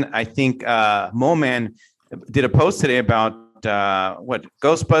weekend? I think Moman did a post today about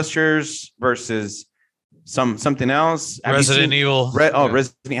Ghostbusters versus something else. Resident Evil.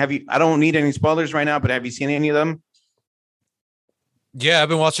 Resident. Have you? I don't need any spoilers right now, but have you seen any of them? Yeah, I've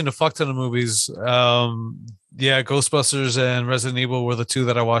been watching a fuck ton of movies. Yeah, Ghostbusters and Resident Evil were the two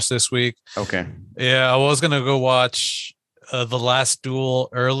that I watched this week. Okay. Yeah, I was gonna go watch The Last Duel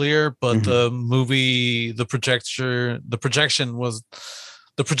earlier, but the movie, the projector, it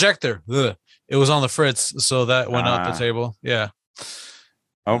was on the fritz, so that went out the table. Yeah.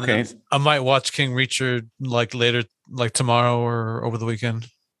 Okay. I might watch King Richard like later, like tomorrow or over the weekend.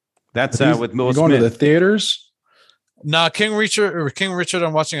 That's with Will Smith. Going to the theaters? Nah, King Richard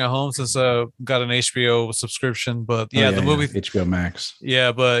I'm watching at home since I got an HBO subscription. But yeah, the movie HBO Max.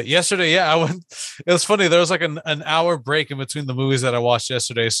 Yeah, but yesterday, I went. It was funny. There was like an hour break in between the movies that I watched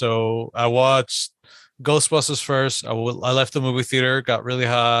yesterday. So I watched Ghostbusters first. I left the movie theater, got really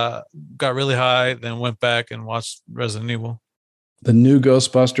high, then went back and watched Resident Evil. The new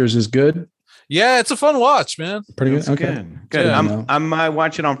Ghostbusters is good. Yeah, it's a fun watch, man. Pretty good. Okay, good. Yeah, I'm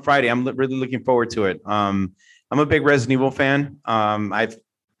watching on Friday. I'm really looking forward to it. I'm a big Resident Evil fan. I've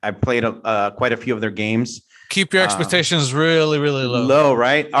played quite a few of their games. Keep your expectations really, really low. Low,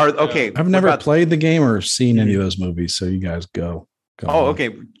 right? Okay. I've never played the game or seen any of those movies, so you guys go. Oh,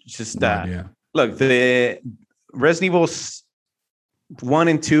 okay. Just look, the Resident Evil 1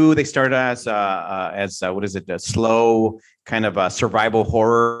 and 2, they started as what is it? A slow kind of a survival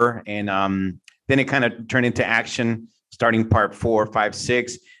horror, and then it kind of turned into action. Starting part 4, 5,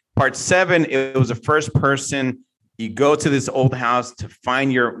 6. Part 7, it was a first person. You go to this old house to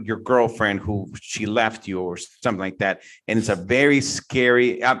find your girlfriend who she left you or something like that. And it's a very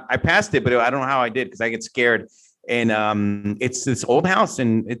scary, I passed it, but I don't know how I did because I get scared. And it's this old house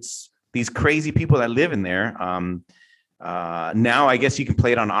and it's these crazy people that live in there. Now I guess you can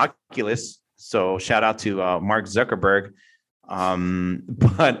play it on Oculus. So shout out to Mark Zuckerberg.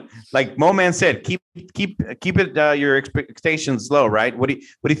 But like Moman said, keep it your expectations low, right? What do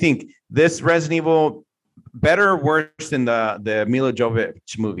you think? This Resident Evil better or worse than the Mila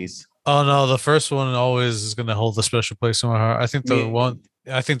Jovovich movies? Oh no, the first one always is going to hold a special place in my heart. I think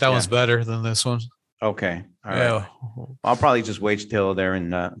that one's better than this one. Okay, all right. I'll probably just wait till they're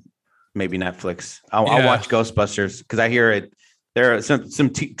in maybe Netflix. I'll watch Ghostbusters because I hear it. There are some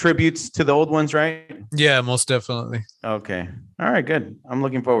tributes to the old ones, right? Yeah, most definitely. Okay. All right, good. I'm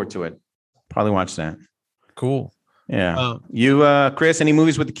looking forward to it. Probably watch that. Cool. Yeah. You, Chris, any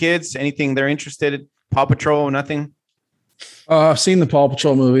movies with the kids? Anything they're interested in? Paw Patrol, nothing? I've seen the Paw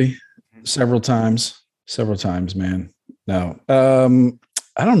Patrol movie several times, man. No.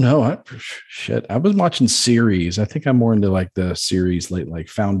 I don't know. I was watching series. I think I'm more into like the series late, like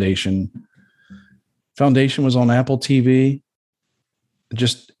Foundation. Foundation was on Apple TV. It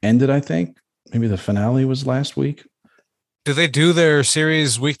just ended, I think. Maybe the finale was last week. Do they do their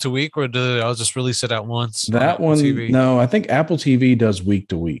series week to week, or do they all just release it at once? That one, TV? No, I think Apple TV does week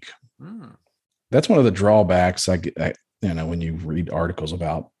to week. That's one of the drawbacks. I when you read articles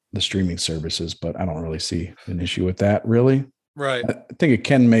about the streaming services, but I don't really see an issue with that, really. Right. I think it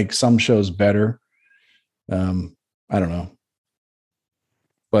can make some shows better. I don't know.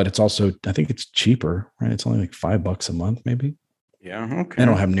 But it's also, I think it's cheaper, right? It's only like $5 a month, maybe. Yeah. Okay. They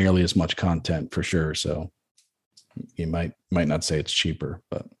don't have nearly as much content for sure. So you might not say it's cheaper,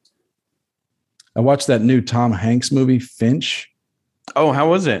 but I watched that new Tom Hanks movie, Finch. Oh, how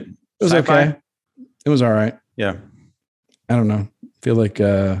was it? It was Sci-fi? okay. It was all right. Yeah. I don't know. I feel like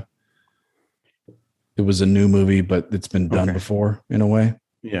it was a new movie, but it's been done before in a way.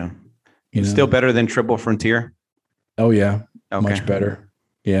 Yeah. You know? Still better than Triple Frontier? Oh yeah. Okay. Much better.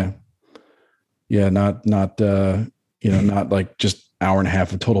 Yeah. Yeah. Not like just hour and a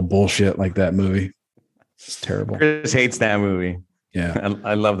half of total bullshit like that movie. It's terrible. Chris hates that movie. Yeah.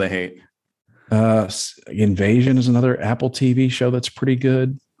 I love the hate. Invasion is another Apple TV show that's pretty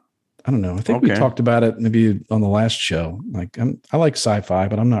good. I don't know. I think we talked about it maybe on the last show. Like I like sci-fi,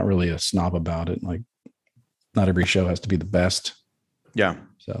 but I'm not really a snob about it. Like not every show has to be the best. Yeah.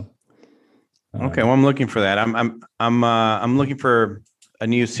 So. Okay. Well, I'm looking for that. I'm looking for a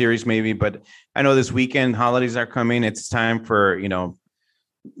new series maybe, but I know this weekend holidays are coming. It's time for,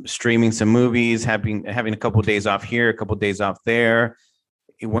 streaming some movies, having a couple of days off here, a couple of days off there.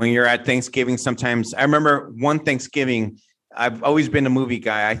 When you're at Thanksgiving, sometimes I remember one Thanksgiving, I've always been a movie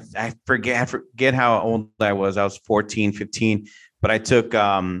guy. I forget how old I was. I was 14, 15, but I took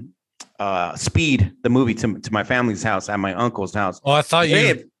Speed, the movie, to my family's house at my uncle's house. Oh, I thought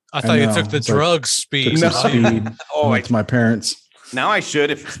you took the drug Speed. Speed. It's my parents. Now I should,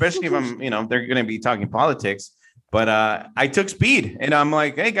 especially if I'm, they're going to be talking politics. But I took Speed, and I'm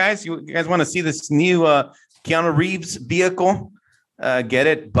like, hey guys, you guys want to see this new Keanu Reeves vehicle? Get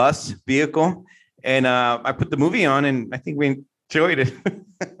it, bus vehicle. And I put the movie on, and I think we enjoyed it.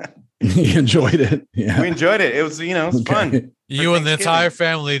 You enjoyed it, yeah. We enjoyed it. It was, it was fun. You and the entire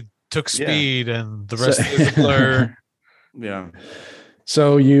family took Speed, and the rest is a blur. Yeah.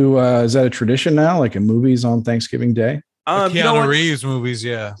 So you is that a tradition now? Like in movies on Thanksgiving Day? Keanu Reeves movies,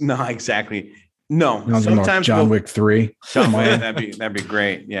 yeah. No, exactly. No, sometimes John Wick 3. That'd be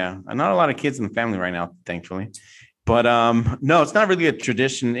great. Yeah, not a lot of kids in the family right now, thankfully. But no, it's not really a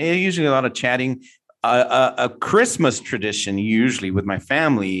tradition. It's usually a lot of chatting. A Christmas tradition, usually with my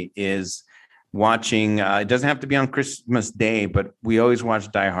family, is watching. It doesn't have to be on Christmas Day, but we always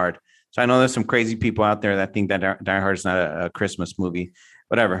watch Die Hard. So I know there's some crazy people out there that think that Die Hard is not a Christmas movie,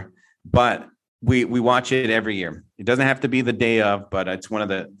 whatever. But we watch it every year. It doesn't have to be the day of, but it's one of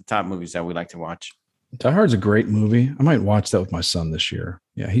the top movies that we like to watch. Die Hard's a great movie. I might watch that with my son this year.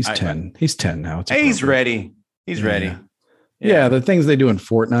 Yeah, he's 10. He's 10 now. Hey, he's ready. He's ready. Yeah, the things they do in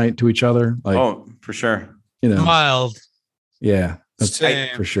Fortnite to each other. Like, for sure. Mild. Yeah, that's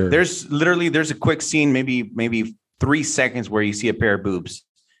for sure. There's a quick scene, maybe 3 seconds where you see a pair of boobs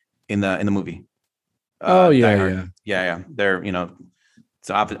in the movie. Yeah. They're it's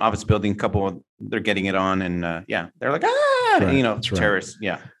an office building. Couple, they're getting it on, and they're like right, terrorists.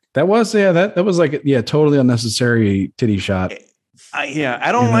 Yeah, that was that was like totally unnecessary titty shot.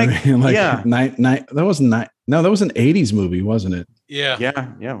 I don't like. That wasn't no, that was an 80s movie, wasn't it? Yeah.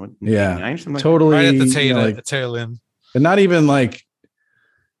 Totally right at the tail end. But not even like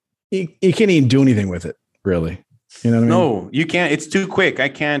you can't even do anything with it, really. You know what I mean? No, you can't. It's too quick. I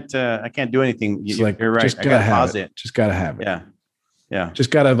can't do anything. You're right. Just gotta have it. Just gotta have it. Yeah.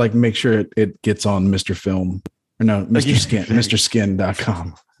 Just gotta make sure it gets on Mr. Film or no, Mr. Skin,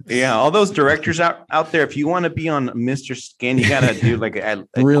 MrSkin.com. Yeah, all those directors out there. If you want to be on Mr. Skin, you gotta do like a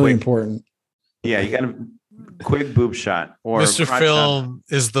really quick, important. Yeah, you gotta quick boob shot or Mr. Film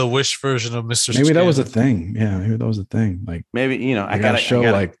shot. Is the Wish version of Mr. Maybe Skin. that was a thing. Yeah, maybe that was a thing. Like maybe I gotta show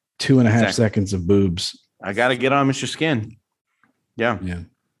like 2.5 seconds of boobs. I gotta get on Mr. Skin. Yeah.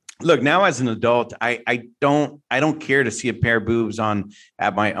 Look, now as an adult, I don't care to see a pair of boobs on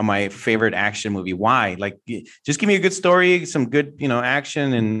my favorite action movie. Why? Like, just give me a good story, some good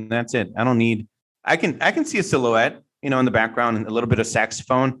action, and that's it. I don't need. I can see a silhouette, in the background and a little bit of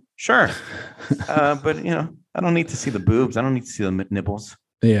saxophone. Sure, but I don't need to see the boobs. I don't need to see the nipples.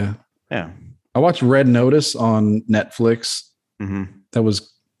 Yeah. I watched Red Notice on Netflix. Mm-hmm. That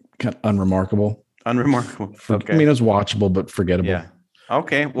was kind of unremarkable. Okay. I mean, it was watchable but forgettable. Yeah.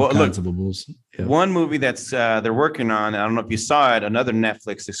 Okay. Well, look, yeah. One movie that's they're working on, I don't know if you saw it, another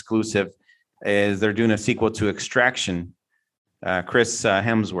Netflix exclusive, is they're doing a sequel to Extraction, Chris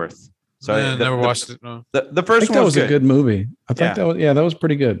Hemsworth. So I never watched it. No. The first one that was a good movie. I think that was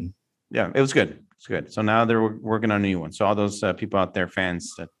pretty good. Yeah, it was good. It's good. So now they're working on a new one. So all those people out there,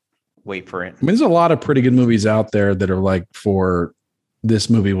 fans, that wait for it. I mean, there's a lot of pretty good movies out there that are like for this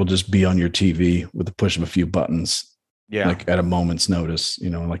movie will just be on your TV with the push of a few buttons. Yeah. Like at a moment's notice,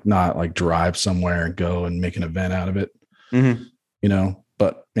 like not like drive somewhere and go and make an event out of it. Mm-hmm.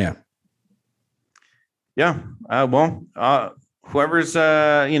 But yeah. Yeah. Whoever's,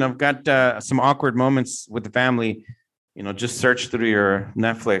 got some awkward moments with the family, just search through your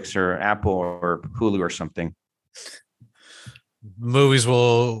Netflix or Apple or Hulu or something. Movies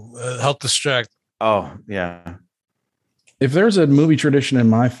will help distract. Oh, yeah. If there's a movie tradition in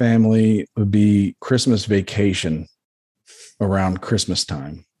my family, it would be Christmas Vacation around Christmas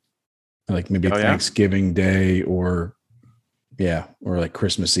time. Like maybe Thanksgiving Day or like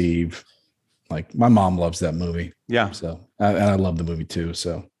Christmas Eve. Like my mom loves that movie. Yeah. So and I love the movie too.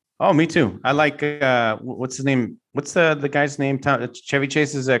 So. Oh, me too. I like, what's his name? What's the guy's name? Chevy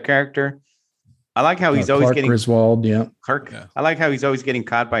Chase's character. I like how he's always Clark getting Griswold. Yeah. Kirk. Yeah. I like how he's always getting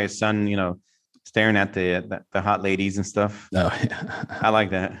caught by his son, staring at the hot ladies and stuff. Oh, yeah. I like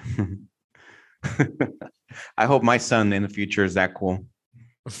that. I hope my son in the future is that cool.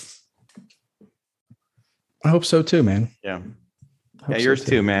 I hope so too, man. Yeah. Yeah, yours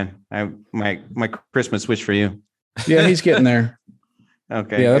too, man. My Christmas wish for you. Yeah, he's getting there.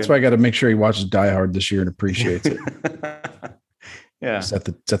 Okay. Yeah, that's why I got to make sure he watches Die Hard this year and appreciates it. Yeah. Set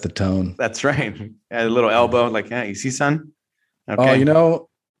the tone. That's right. A little elbow, like, yeah, you see, son? Okay.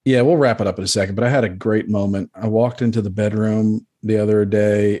 Yeah, we'll wrap it up in a second, but I had a great moment. I walked into the bedroom the other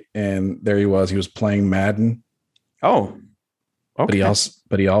day and there he was. He was playing Madden. Oh. Okay.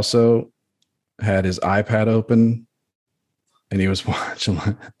 But he also had his iPad open and he was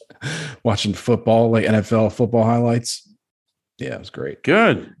watching football, like NFL football highlights. Yeah, it was great.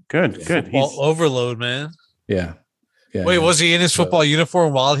 Good. Football overload, man. Yeah. Yeah. Wait, was he in his football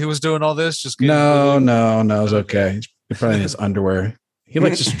uniform while he was doing all this? No, it was okay. He's probably in his underwear. He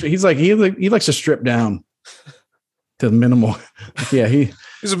likes to. He likes to strip down to minimal. Yeah, he's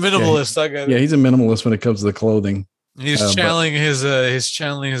a minimalist. I got it. Yeah, he's a minimalist when it comes to the clothing. He's channeling his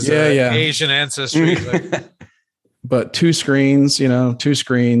Asian ancestry. But two screens,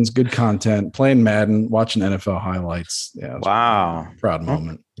 good content, playing Madden, watching NFL highlights. Yeah. Wow. Proud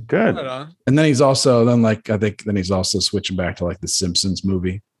moment. Good. Right and then he's also he's also switching back to like the Simpsons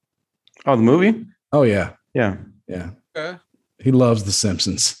movie. Oh, the movie? Oh yeah. Yeah. Yeah. Okay. He loves the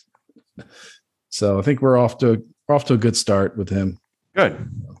Simpsons. So I think we're off to a good start with him. Good.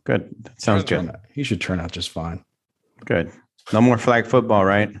 That sounds good. He should turn out just fine. Good. No more flag football,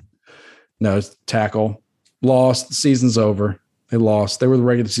 right? No, it's tackle. Lost. The season's over. They lost. They were the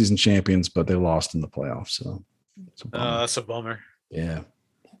regular season champions, but they lost in the playoffs. So that's a bummer. Yeah.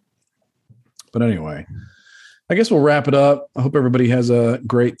 But anyway, I guess we'll wrap it up. I hope everybody has a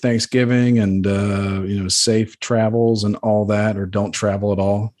great Thanksgiving and safe travels and all that, or don't travel at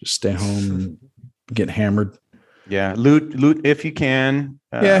all. Just stay home and get hammered. Yeah, loot if you can.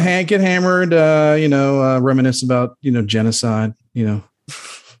 Get hammered. Reminisce about genocide. Yeah.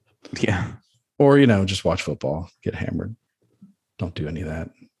 Or just watch football, get hammered. Don't do any of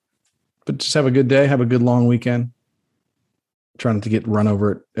that. But just have a good day. Have a good long weekend. Try not to get run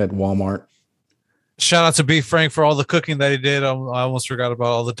over at Walmart. Shout out to Beef Frank for all the cooking that he did. I almost forgot about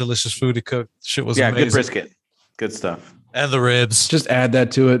all the delicious food he cooked. Shit was amazing. Good brisket. Good stuff. And the ribs. Just add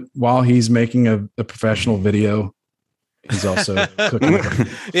that to it while he's making a professional video. He's also cooking a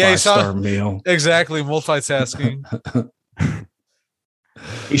 5-star meal. Exactly. Multitasking.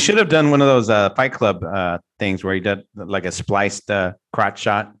 He should have done one of those Fight Club things where he did like a spliced crotch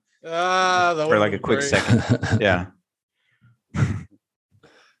shot for like a quick second. Yeah.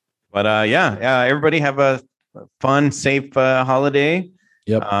 But everybody have a fun, safe holiday.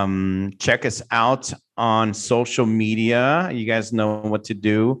 Yep. Check us out on social media. You guys know what to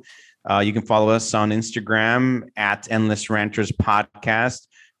do. You can follow us on Instagram at Endless Ranters Podcast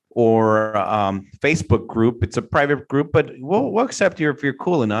or Facebook group. It's a private group, but we'll accept you if you're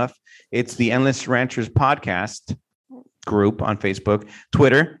cool enough. It's the Endless Ranters Podcast group on Facebook.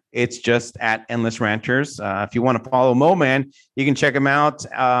 Twitter, it's just at Endless Ranters. If you want to follow Mo Man, you can check him out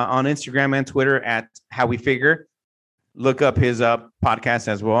on Instagram and Twitter at How We Figure. Look up his podcast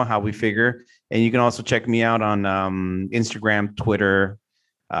as well, How We Figure. And you can also check me out on Instagram, Twitter,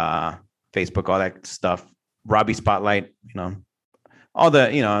 Facebook, all that stuff. Robbie Spotlight, all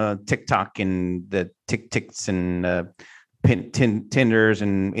the, TikTok and the TikToks and Tinders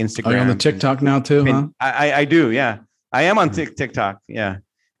and Instagram. Are you on the TikTok now too, huh? I do, yeah. I am on TikTok, yeah.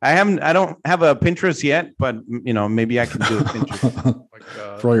 I don't have a Pinterest yet, but maybe I can do a Pinterest.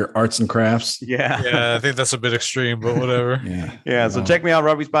 For all your arts and crafts. Yeah. I think that's a bit extreme, but whatever. Yeah. So check me out,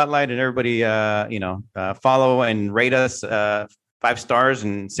 Robbie Spotlight, and everybody, follow and rate us 5 stars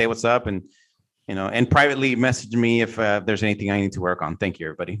and say what's up, and and privately message me if there's anything I need to work on. Thank you,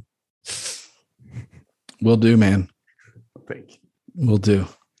 everybody. Will do, man. Thank you. Will do.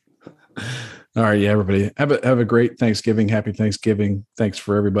 All right. Yeah, everybody. Have a great Thanksgiving. Happy Thanksgiving. Thanks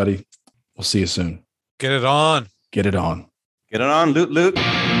for everybody. We'll see you soon. Get it on. Get it on. Get it on, Loot.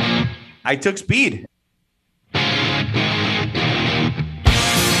 I took speed.